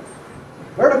way.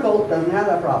 Vertical doesn't have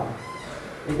that problem.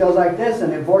 It goes like this,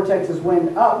 and if vortexes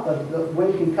wind up, the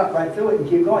wind can cut right through it and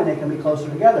keep going. They can be closer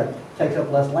together. It takes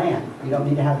up less land. You don't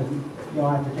have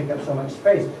to take up so much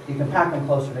space. You can pack them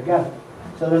closer together.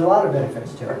 So there's a lot of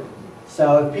benefits to it.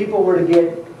 So if people were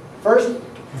to first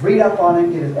read up on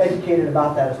it, get as educated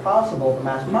about that as possible, the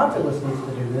mass populace needs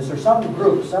to do this, or some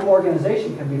group, some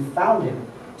organization can be founded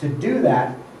to do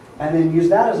that, and then use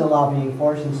that as a lobbying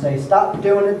force and say, stop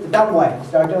doing it the dumb way,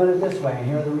 start doing it this way, and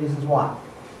here are the reasons why.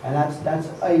 And that's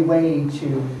a way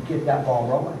to get that ball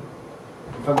rolling.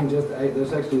 If I can just add,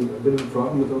 there's actually a bit of a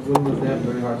problem with those windmills. They have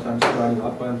a very hard time starting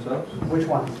up by themselves. Which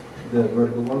ones? The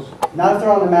vertical ones. Not if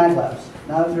they're on the maglevs,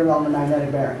 not if they're on the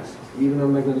magnetic bearings. Even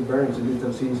on magnetic bearings, at least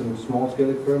I've seen some small-scale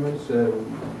experiments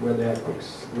where they have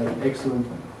excellent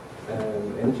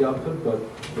energy output, but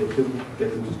they couldn't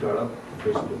get them to start up,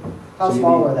 basically. How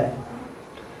small were they?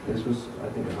 This was, I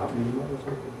think, a half million or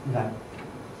something. Okay.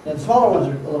 Yeah, the smaller ones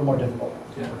are a little more difficult.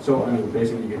 Yeah. So, I mean,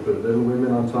 basically, you can put a little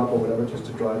windmill on top or whatever just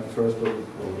to drive the first little.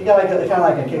 You got kind of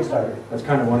like a Kickstarter. That's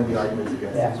kind of one of the arguments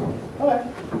against Yeah. it. So. Okay.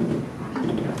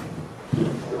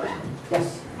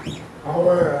 Yes.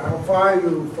 How far are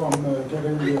you from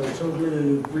getting the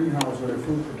totally greenhouse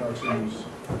food productions?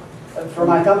 For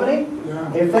my company?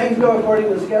 Yeah. If things go according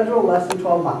to schedule, less than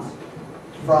 12 months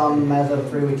from as of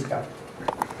 3 weeks ago.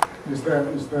 Is there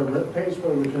a web page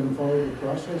where we can follow the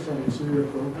process and see your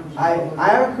programs? I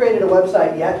haven't created a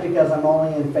website yet because I'm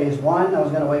only in phase 1. I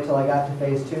was going to wait till I got to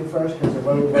phase 2 first because there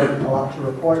really wasn't a lot to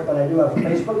report, but I do have a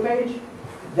Facebook page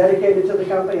dedicated to the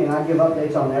company, and I give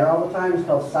updates on there all the time. It's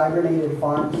called Cybernated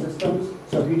Farm Systems.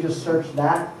 So if you just search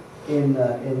that in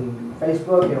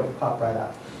Facebook, it'll pop right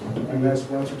up. And that's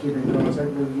why to keep in contact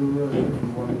with you if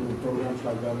you want to do programs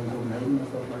like that in Copenhagen and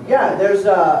stuff like that. Yeah, there's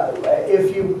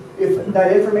if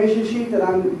that information sheet that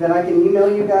I can email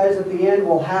you guys at the end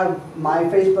will have my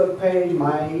Facebook page,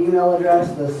 my email address,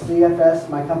 the CFS,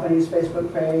 my company's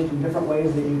Facebook page, and different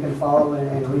ways that you can follow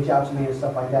and reach out to me and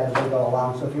stuff like that as we go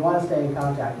along. So if you want to stay in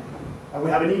contact. We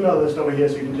have an email list over here,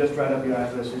 so you can just write up your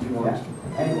address if you want.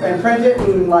 Yeah. And print it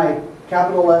in like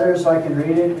capital letters so I can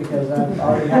read it because I've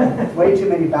already had way too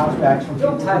many bounce backs from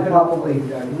people who probably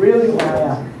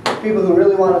people who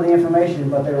really wanted the information,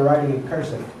 but they were writing in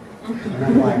cursive. And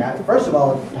I'm like, first of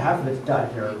all, half of it's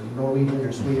Dutch or Norwegian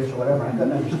or Swedish or whatever. I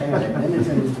couldn't understand it. And then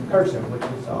it's in cursive, which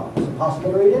is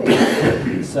impossible to read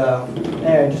anyway. So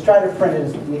anyway, just try to print it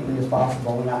as neatly as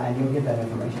possible, and you'll get that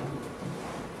information.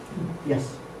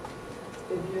 Yes.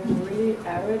 If you're in a really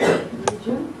arid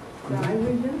region, dry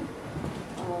region,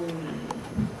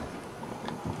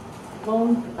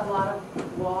 won't a lot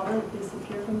of water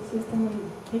disappear from the system when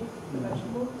you pick the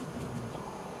vegetables?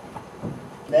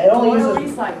 It only Oil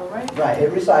uses recycle, right? Right,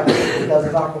 it recycles because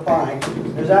it's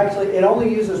aquaponics. There's actually, it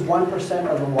only uses 1%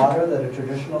 of the water that a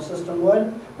traditional system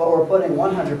would, but we're putting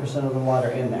 100% of the water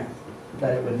in there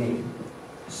that it would need.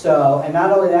 So, and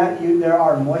not only that, there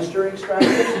are moisture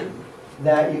extractors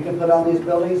that you can put on these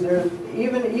buildings.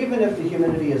 Even if the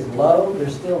humidity is low,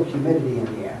 there's still humidity in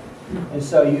the air. And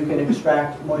so you can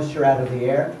extract moisture out of the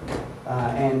air.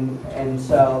 And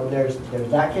so there's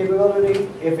that capability.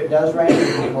 If it does rain, you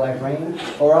can collect rain.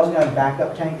 But we're also going to have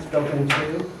backup tanks built in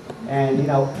too. And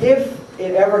if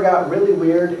it ever got really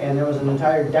weird and there was an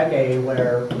entire decade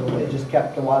where it just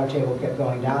the water table kept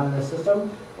going down in the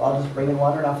system, well, I'll just bring in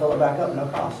water and I'll fill it back up, no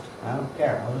cost. I don't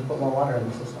care. I'll just put more water in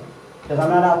the system. Because I'm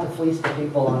not out to fleece the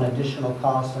people on additional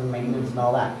costs and maintenance and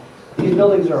all that. These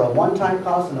buildings are a one-time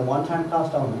cost and a one-time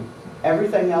cost only.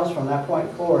 Everything else from that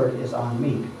point forward is on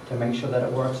me to make sure that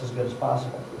it works as good as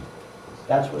possible.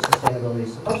 That's what sustainability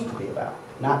is supposed to be about.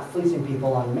 Not fleecing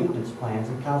people on maintenance plans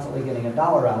and constantly getting $1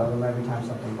 out of them every time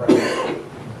something breaks.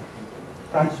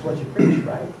 Practice what you preach,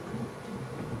 right?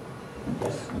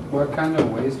 Yes. What kind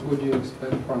of waste would you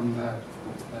expect from that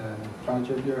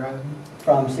project you're having?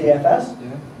 From CFS?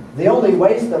 Yeah. The only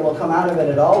waste that will come out of it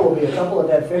at all will be a couple of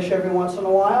dead fish every once in a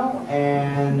while,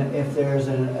 and if there's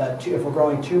if we're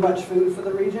growing too much food for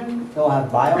the region, they'll have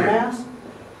biomass,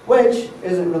 which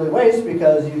isn't really waste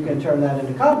because you can turn that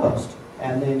into compost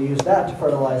and then use that to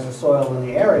fertilize the soil in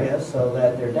the area so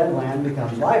that their dead land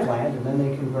becomes live land, and then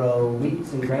they can grow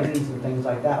wheats and grains and things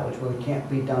like that, which really can't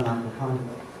be done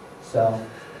aquaponically. So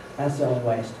that's the only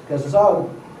waste, because it's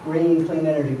all green, clean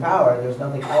energy power. There's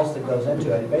nothing else that goes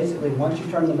into it. Basically, once you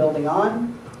turn the building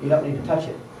on, you don't need to touch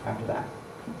it after that.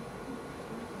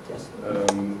 Yes?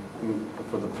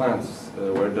 For the plants,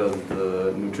 where does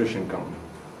the nutrition come?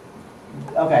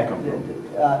 Okay.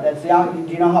 That's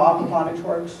do you know how aquaponics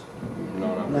works?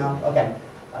 No. No? Okay.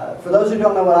 For those who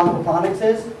don't know what aquaponics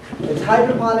is, it's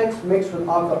hydroponics mixed with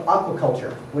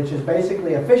aquaculture, which is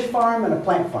basically a fish farm and a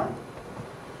plant farm.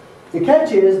 The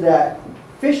catch is that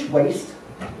fish waste,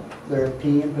 their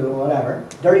pee and poo, whatever,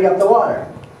 dirty up the water.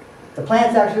 The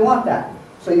plants actually want that.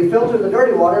 So you filter the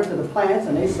dirty water to the plants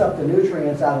and they suck the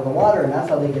nutrients out of the water, and that's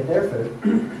how they get their food.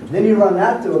 Then you run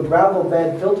that through a gravel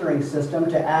bed filtering system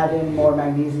to add in more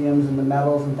magnesiums and the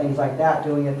metals and things like that,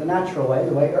 doing it the natural way,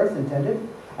 the way Earth intended.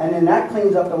 And then that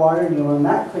cleans up the water, and you run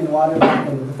that clean water back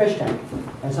into the fish tank.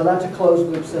 And so that's a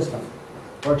closed loop system.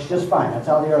 Works just fine. That's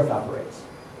how the Earth operates.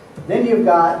 Then you've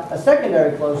got a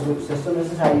secondary closed loop system.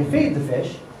 This is how you feed the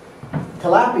fish.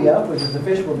 Tilapia, which is the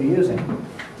fish we'll be using,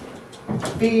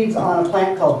 feeds on a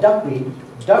plant called duckweed.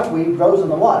 Duckweed grows in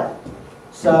the water.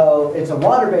 So it's a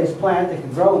water-based plant that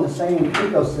can grow in the same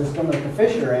ecosystem that the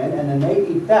fish are in, and then they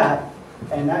eat that,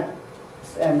 and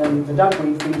then the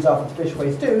duckweed feeds off of the fish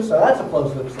waste too, so that's a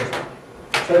closed loop system.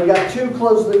 So you've got two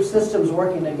closed loop systems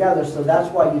working together, so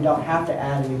that's why you don't have to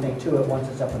add anything to it once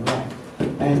it's up and running.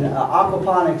 And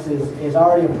aquaponics is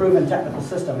already a proven technical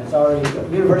system. It's already,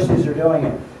 universities are doing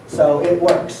it, so it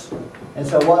works. And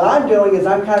so what I'm doing is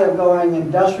I'm kind of going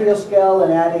industrial scale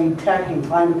and adding tech and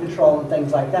climate control and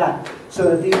things like that so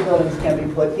that these buildings can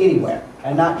be put anywhere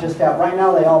and not just out. Right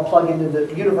now they all plug into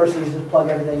the universities, just plug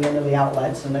everything into the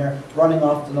outlets and they're running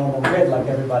off the normal grid like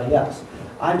everybody else.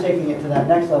 I'm taking it to that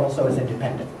next level so it's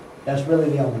independent. That's really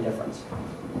the only difference.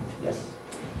 Yes?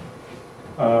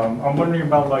 I'm wondering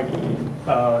about like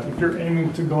if you're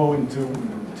aiming to go into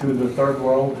the third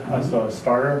world as a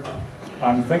starter.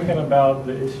 I'm thinking about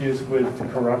the issues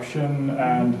with corruption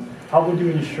and how would you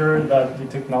ensure that the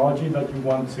technology that you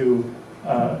want to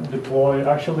deploy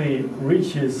actually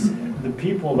reaches the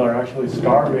people that are actually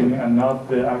starving and not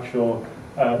the actual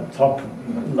top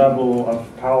level of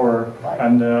power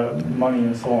and money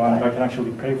and so on that can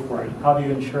actually pay for it. How do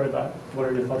you ensure that? What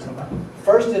are your thoughts on that?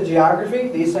 First, in geography,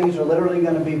 these things are literally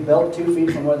going to be built 2 feet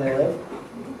from where they live.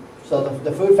 So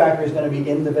the food factory is going to be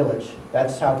in the village.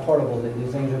 That's how portable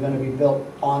these things are going to be built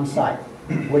on site,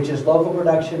 which is local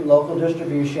production, local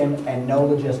distribution, and no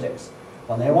logistics.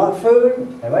 When they want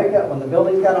food, they wake up. When the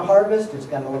building's got a harvest, it's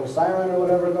got a little siren or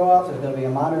whatever go off. There's going to be a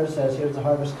monitor that says, here's the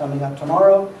harvest coming up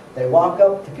tomorrow. They walk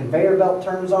up, the conveyor belt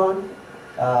turns on,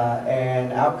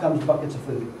 and out comes buckets of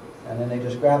food. And then they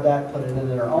just grab that, put it in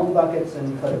their own buckets,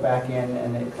 and put it back in,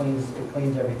 and it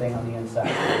cleans everything on the inside.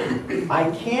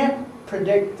 I can't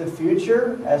predict the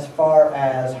future as far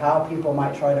as how people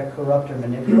might try to corrupt or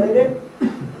manipulate it.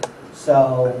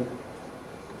 So,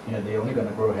 yeah, they're only going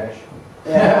to grow hash.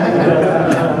 Yeah.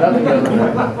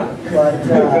 But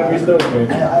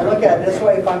I look at it this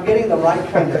way: if I'm getting the right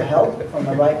kind of help from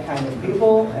the right kind of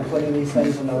people and putting these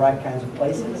things in the right kinds of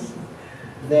places,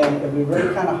 then it'd be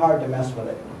really kind of hard to mess with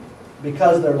it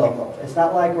because they're local. It's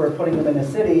not like we're putting them in a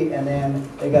city and then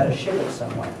they got to ship it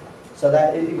somewhere. So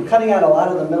that cutting out a lot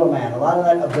of the middleman, a lot of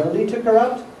that ability to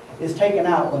corrupt is taken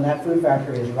out when that food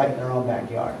factory is right in their own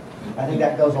backyard. I think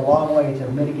that goes a long way to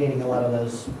mitigating a lot of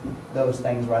those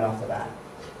things right off the bat.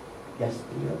 Yes?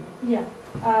 Yeah.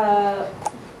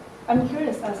 I'm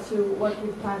curious as to what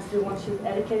you plan to do once you've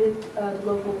educated the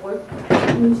local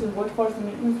workforce and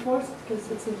maintenance force, because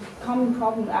it's a common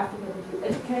problem after that you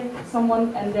educate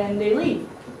someone and then they leave.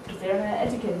 They're not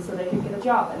educated, so they can get a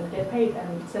job and get paid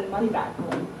and send money back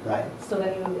home. Right. So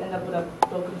then you end up with a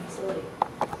broken facility.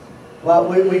 Well,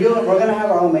 we're going to have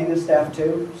our own maintenance staff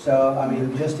too. So I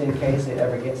mean, just in case it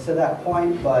ever gets to that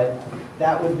point. But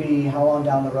that would be, how long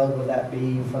down the road would that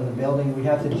be from the building? We'd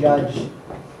have to judge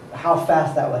how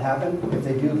fast that would happen if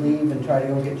they do leave and try to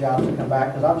go get jobs and come back.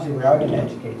 Because obviously we are going to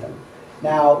educate them.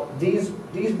 Now, these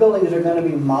buildings are going to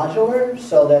be modular,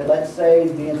 so that let's say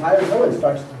the entire village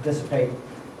starts to dissipate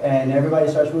and everybody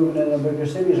starts moving into bigger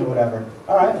cities or whatever.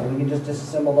 All right, well, we can just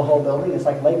disassemble the whole building. It's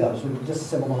like Legos. We can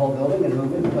disassemble the whole building and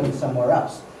move it and put it somewhere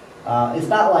else. It's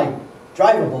not like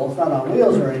drivable. It's not on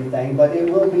wheels or anything, but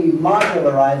it will be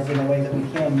modularized in a way that we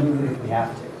can move it if we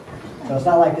have to. So it's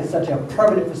not like it's such a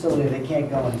permanent facility that can't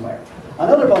go anywhere.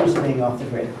 Another bonus of being off the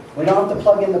grid. We don't have to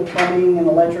plug in the plumbing and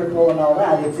electrical and all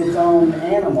that. It's its own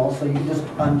animal, so you just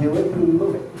undo it and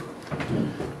move it.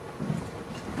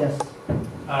 Yes?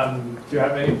 Do you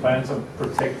have any plans of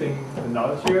protecting the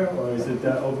knowledge here, or is it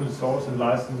open source and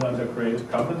licensed under Creative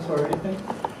Commons or anything?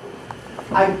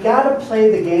 I gotta play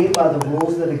the game by the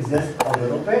rules that exist a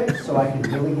little bit, so I can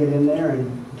really get in there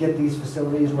and get these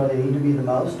facilities where they need to be the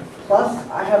most. Plus,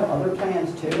 I have other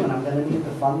plans too, and I'm gonna need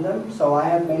to fund them, so I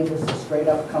have made this a straight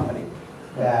up company.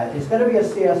 It's gonna be a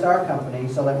CSR company,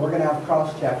 so that we're gonna have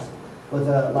cross checks with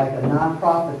a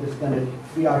nonprofit that's gonna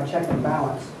be our check and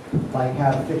balance. Like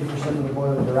have 50% of the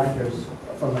board of directors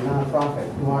from a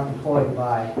nonprofit who aren't employed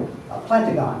by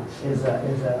Plantagon is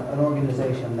an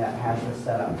organization that has this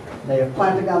set up. They have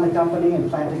Plantagon the company and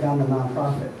Plantagon the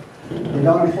nonprofit. They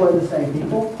don't employ the same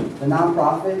people. The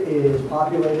nonprofit is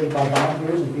populated by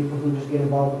volunteers and people who just get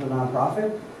involved with the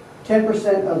nonprofit.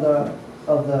 10%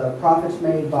 of the profits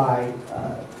made by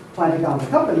Plantagon the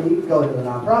company go to the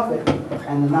nonprofit,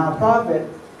 and the nonprofit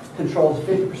controls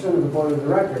 50% of the board of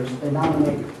directors. They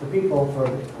nominate the people for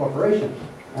the corporation.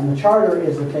 And the charter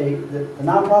is that the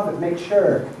nonprofit makes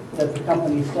sure that the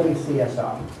company stays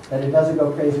CSR, that it doesn't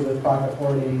go crazy with profit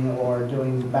hoarding or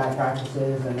doing bad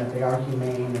practices, and that they are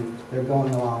humane and they're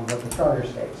going along with the charter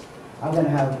states. I'm going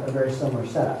to have a very similar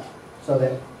setup so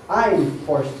that I am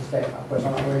forced to stay. Of course,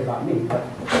 I'm not worried about me, but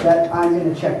that I'm in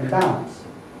a check and balance.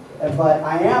 But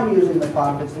I am using the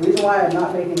profits. The reason why I'm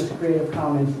not making this Creative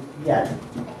Commons yet,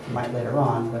 might later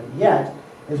on, but yet,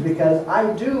 is because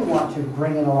I do want to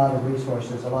bring in a lot of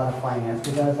resources, a lot of finance,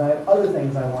 because I have other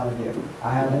things I want to do.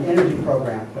 I have an energy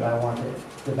program that I want to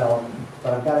develop,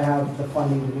 but I've got to have the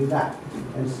funding to do that.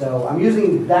 And so I'm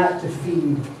using that to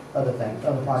feed other things,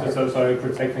 other projects. So you're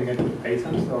protecting it with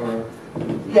patents, or?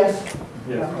 Yes.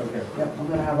 Yes, okay. Yep, I'm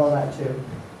going to have all that too.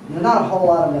 There's not a whole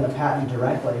lot I'm going to patent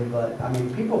directly, but I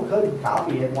mean, people could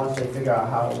copy it once they figure out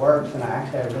how it works, and I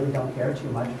really don't care too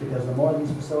much, because the more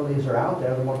these facilities are out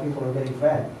there, the more people are getting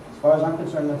fed. As far as I'm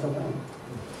concerned, that's a win.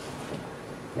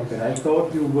 Okay, I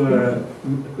thought you were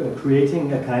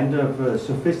creating a kind of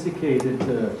sophisticated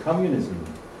communism.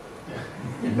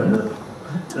 But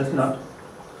that's not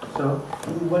so.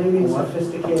 What do you mean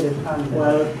sophisticated communism?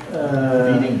 Well,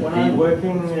 when I'm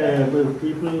working with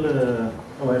people,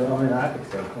 I'm an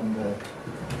architect,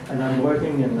 and I'm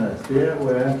working in a sphere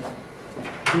where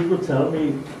people tell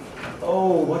me,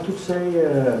 oh, what you say,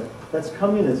 that's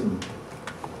communism.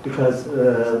 Because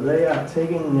they are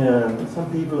taking, some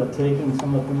people are taking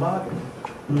some of the market.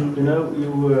 Mm-hmm. You know,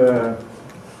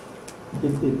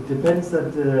 it depends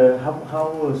that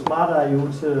how smart are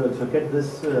you to get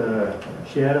this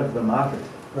share of the market.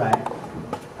 Right.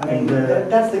 I mean,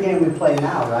 that's the game we play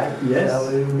now, right? Yes. So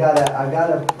I've got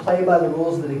to play by the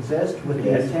rules that exist with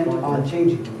the intent on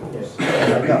changing the rules.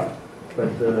 There I go.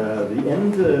 But the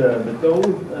end, the goal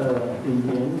in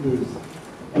the end is,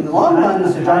 in the long run,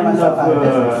 is to drive myself out of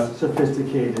business.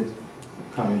 Sophisticated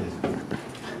communism.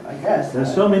 I guess.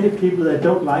 There's so many people that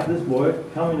don't like this word,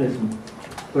 communism.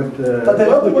 But they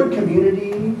love the word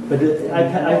community. But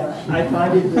I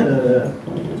find it.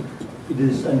 It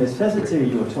is a necessity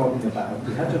you're talking about.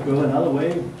 You have to go another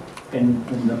way in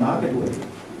the market way.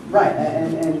 Right,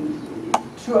 and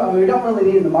sure, I mean, we don't really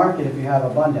need the market if you have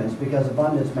abundance, because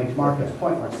abundance makes markets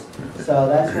pointless. So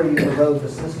that's where you erode the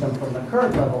system from the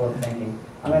current level of thinking.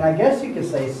 I mean, I guess you could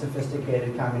say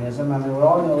sophisticated communism. I mean, we're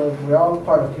all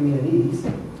part of communities,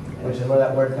 which is where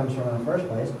that word comes from in the first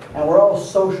place. And we're all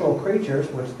social creatures,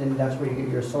 which then that's where you get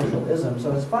your socialism.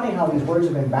 So it's funny how these words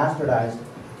have been bastardized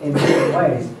in different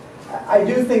ways. I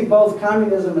do think both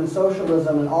communism and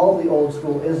socialism and all of the old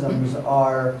school isms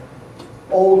are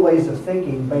old ways of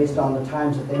thinking based on the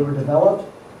times that they were developed,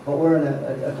 but we're in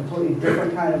a completely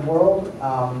different kind of world.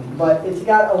 But it's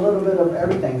got a little bit of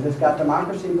everything. It's got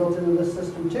democracy built into this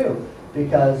system too,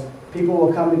 because people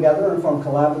will come together and form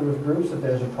collaborative groups if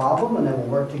there's a problem, and then we'll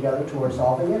work together towards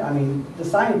solving it. I mean, the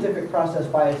scientific process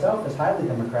by itself is highly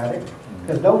democratic,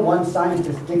 because no one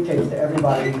scientist dictates to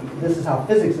everybody, this is how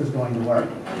physics is going to work.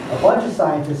 A bunch of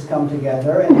scientists come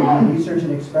together and they do research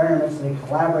and experiments, and they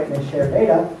collaborate and they share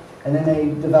data, and then they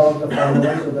develop the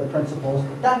formulas or the principles.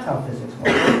 That's how physics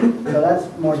works. So that's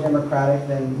more democratic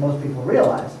than most people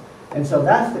realize. And so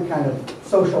that's the kind of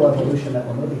social evolution that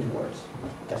we're moving towards.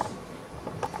 Yes?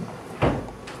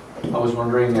 I was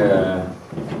wondering,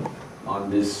 on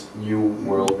this new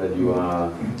world that you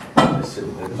are... As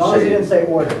long as you didn't say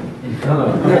order.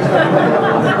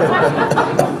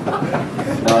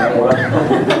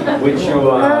 Which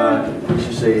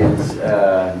you say is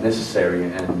necessary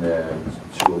and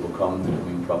to overcome the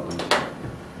coming problems.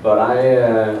 But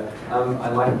I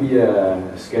might be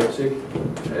a skeptic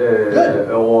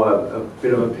or a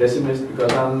bit of a pessimist,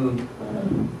 because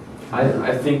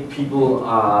I think people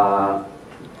are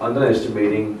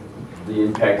underestimating the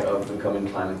impact of the coming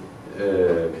climate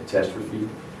catastrophe,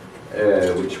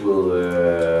 which will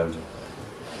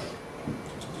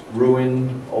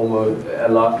ruin almost a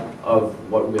lot of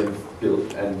what we have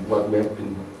built and what we have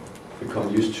become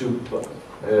used to,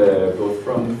 both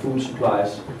from food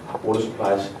supplies, water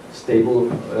supplies, stable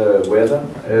weather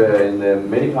in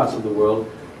many parts of the world.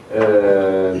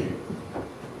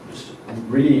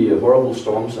 Really horrible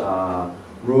storms are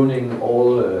ruining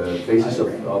all phases of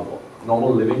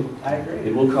normal living. I agree.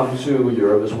 It will come to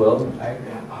Europe as well. I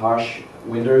agree. Harsh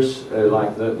winters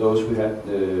like those we had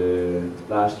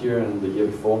last year and the year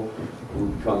before will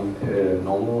become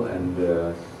normal, and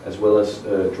as well as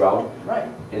drought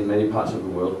in many parts of the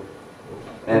world.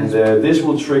 And this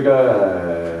will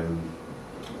trigger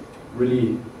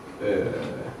really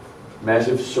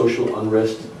massive social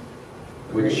unrest,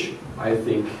 which I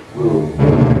think will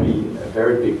be a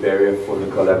very big barrier for the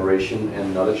collaboration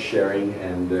and knowledge sharing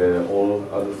and all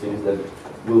other things that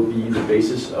will be the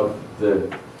basis of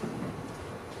the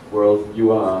world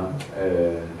you are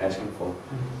asking for,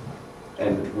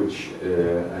 and which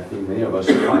I think many of us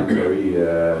find very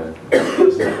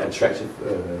attractive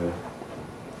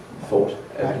thought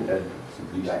at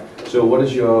least. So what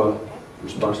is your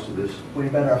response to this? We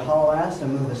better haul ass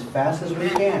and move as fast as we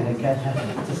can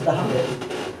to stop it.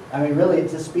 I mean, really,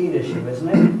 it's a speed issue, isn't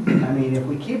it? I mean, if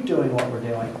we keep doing what we're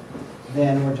doing,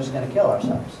 then we're just going to kill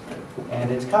ourselves. And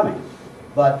it's coming.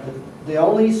 But the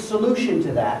only solution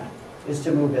to that is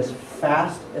to move as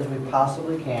fast as we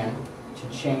possibly can to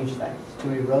change things,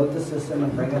 to erode the system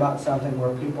and bring about something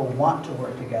where people want to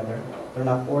work together, they're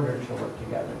not ordered to work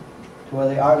together, to where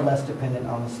they are less dependent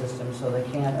on the system so they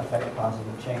can affect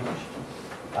positive change.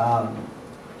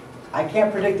 I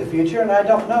can't predict the future, and I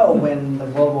don't know when the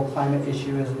global climate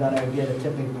issue is going to get a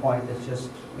tipping point that's just,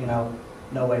 you know,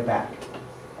 no way back.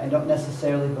 I don't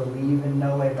necessarily believe in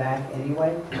no way back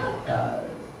anyway.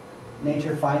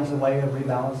 Nature finds a way of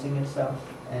rebalancing itself,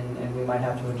 and we might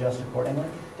have to adjust accordingly.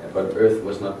 Yeah, but Earth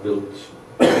was not built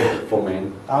for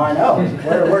man. Oh, I know.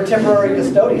 We're temporary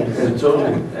custodians.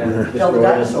 Totally. And tell the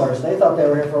dinosaurs. They thought they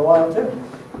were here for a while, too.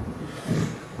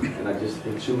 And I just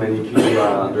think too many people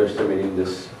are underestimating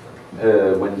this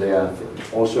when they are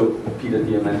also Peter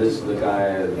Diamandis, the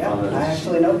guy. Yeah, I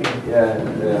actually know Peter.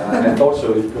 Yeah, I thought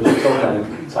so because you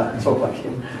talk like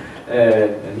him,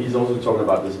 and he's also talking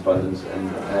about this abundance.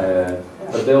 And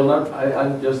but they will not.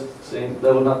 I'm just saying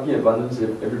there will not be abundance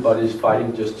if everybody is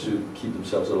fighting just to keep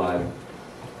themselves alive.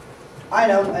 I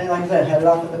know, and like I said, head it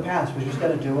off at the pass. We just got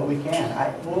to do what we can.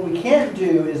 What we can't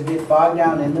do is get bogged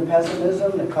down in the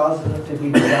pessimism that causes us to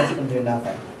be depressed and do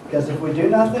nothing. Because if we do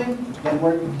nothing, then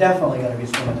we're definitely going to be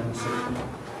swimming in the sea.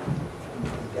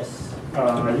 Yes?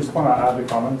 I just want to add the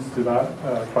comments to that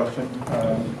question.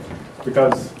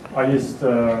 Because I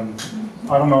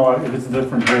don't know if it's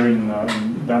different here in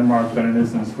Denmark than it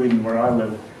is in Sweden where I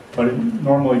live. But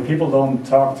normally people don't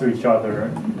talk to each other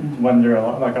when they're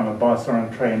like on a bus or on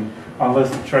a train, unless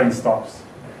the train stops.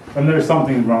 When there's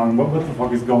something wrong, what the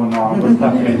fuck is going on, what's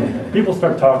happening? People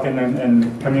start talking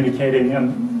and communicating,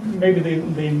 and maybe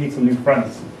they meet some new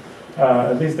friends.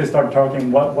 At least they start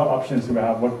talking, what options do we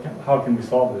have, how can we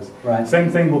solve this? Right. Same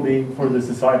thing will be for the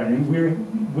society. I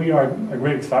mean, we are a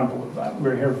great example of that.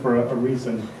 We're here for a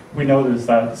reason. We notice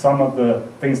that some of the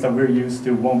things that we're used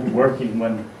to won't be working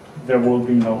when there will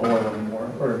be no oil anymore,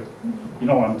 or you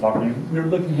know what I'm talking. We're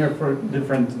looking here for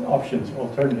different options,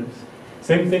 alternatives.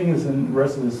 Same thing as in the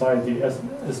rest of society. As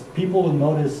people will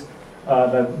notice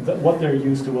that what they're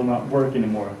used to will not work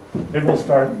anymore, they will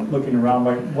start looking around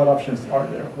like, what options are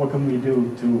there? What can we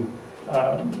do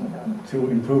to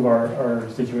improve our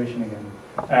situation again?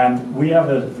 And we have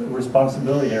a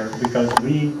responsibility here because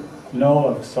we know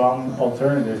of some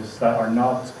alternatives that are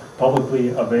not publicly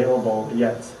available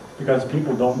yet, because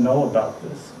people don't know about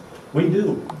this. We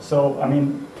do. So, I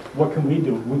mean, what can we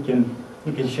do? We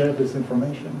can share this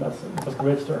information. That's a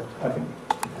great start, I think.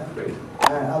 Great.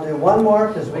 I'll do one more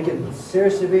because we could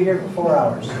seriously be here for 4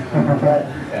 hours.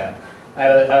 Yeah.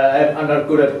 I'm not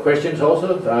good at questions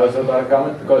also. I also got a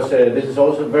comment because this is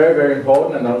also very, very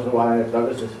important, and also why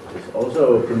Douglas is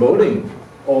also promoting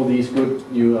all these good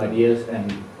new ideas.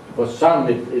 And for some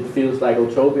it feels like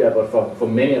utopia, but for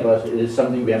many of us it is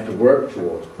something we have to work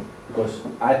towards. Because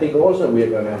I think also we are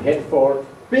going to head for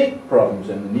big problems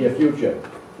in the near future,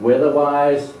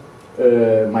 weather-wise,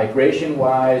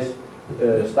 migration-wise,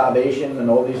 starvation, and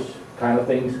all these kind of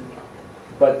things.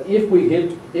 But if we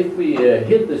hit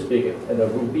this big and there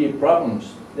will be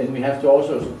problems, then we have to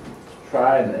also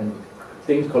try and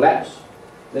things collapse.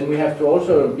 Then we have to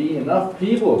also be enough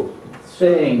people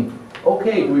saying,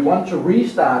 okay, we want to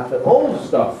restart the old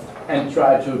stuff and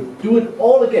try to do it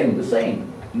all again, the same.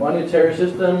 Monetary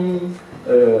system,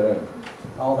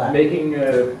 all that. Making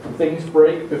things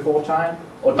break before time,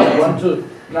 or do we want to,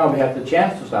 now we have the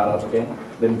chance to start up again,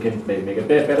 then we can make a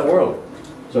better world.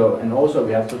 So, and also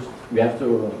we have to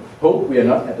hope we are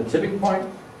not at the tipping point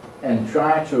and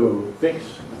try to fix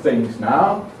things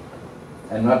now,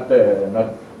 and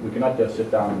we cannot just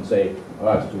sit down and say, oh,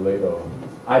 it's too late, or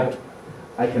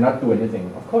I cannot do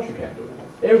anything. Of course you can't do it.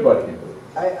 Everybody can do it.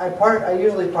 I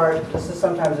usually part, this is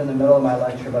sometimes in the middle of my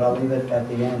lecture, but I'll leave it at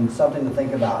the end, something to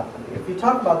think about. If you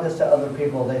talk about this to other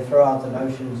people, they throw out the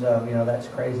notions of, you know, that's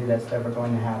crazy, that's never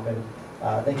going to happen.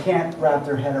 They can't wrap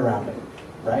their head around it,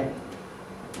 right?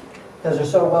 Because they're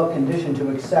so well conditioned to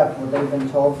accept what they've been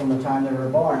told from the time they were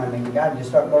born. I mean, God, you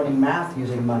start learning math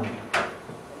using money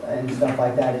and stuff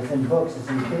like that. It's in books, it's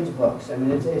in kids' books. I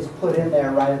mean, it's put in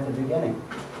there right at the beginning.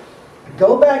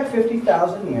 Go back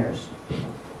 50,000 years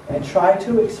and try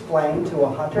to explain to a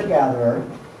hunter-gatherer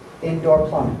indoor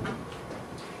plumbing.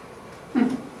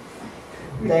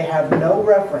 They have no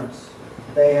reference.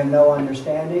 They have no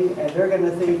understanding, and they're going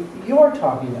to think you're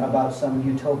talking about some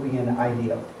utopian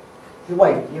ideal.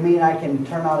 Wait, you mean I can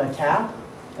turn on a tap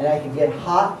and I can get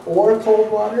hot or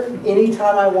cold water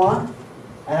anytime I want,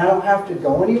 and I don't have to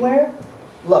go anywhere?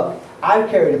 Look, I've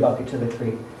carried a bucket to the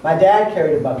creek. My dad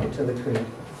carried a bucket to the creek.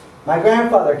 My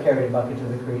grandfather carried a bucket to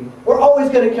the creek. We're always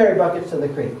going to carry buckets to the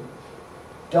creek.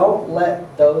 Don't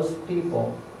let those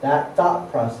people, that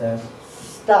thought process,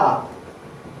 stop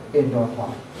indoor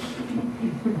plumbing.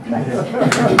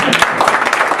 Thanks.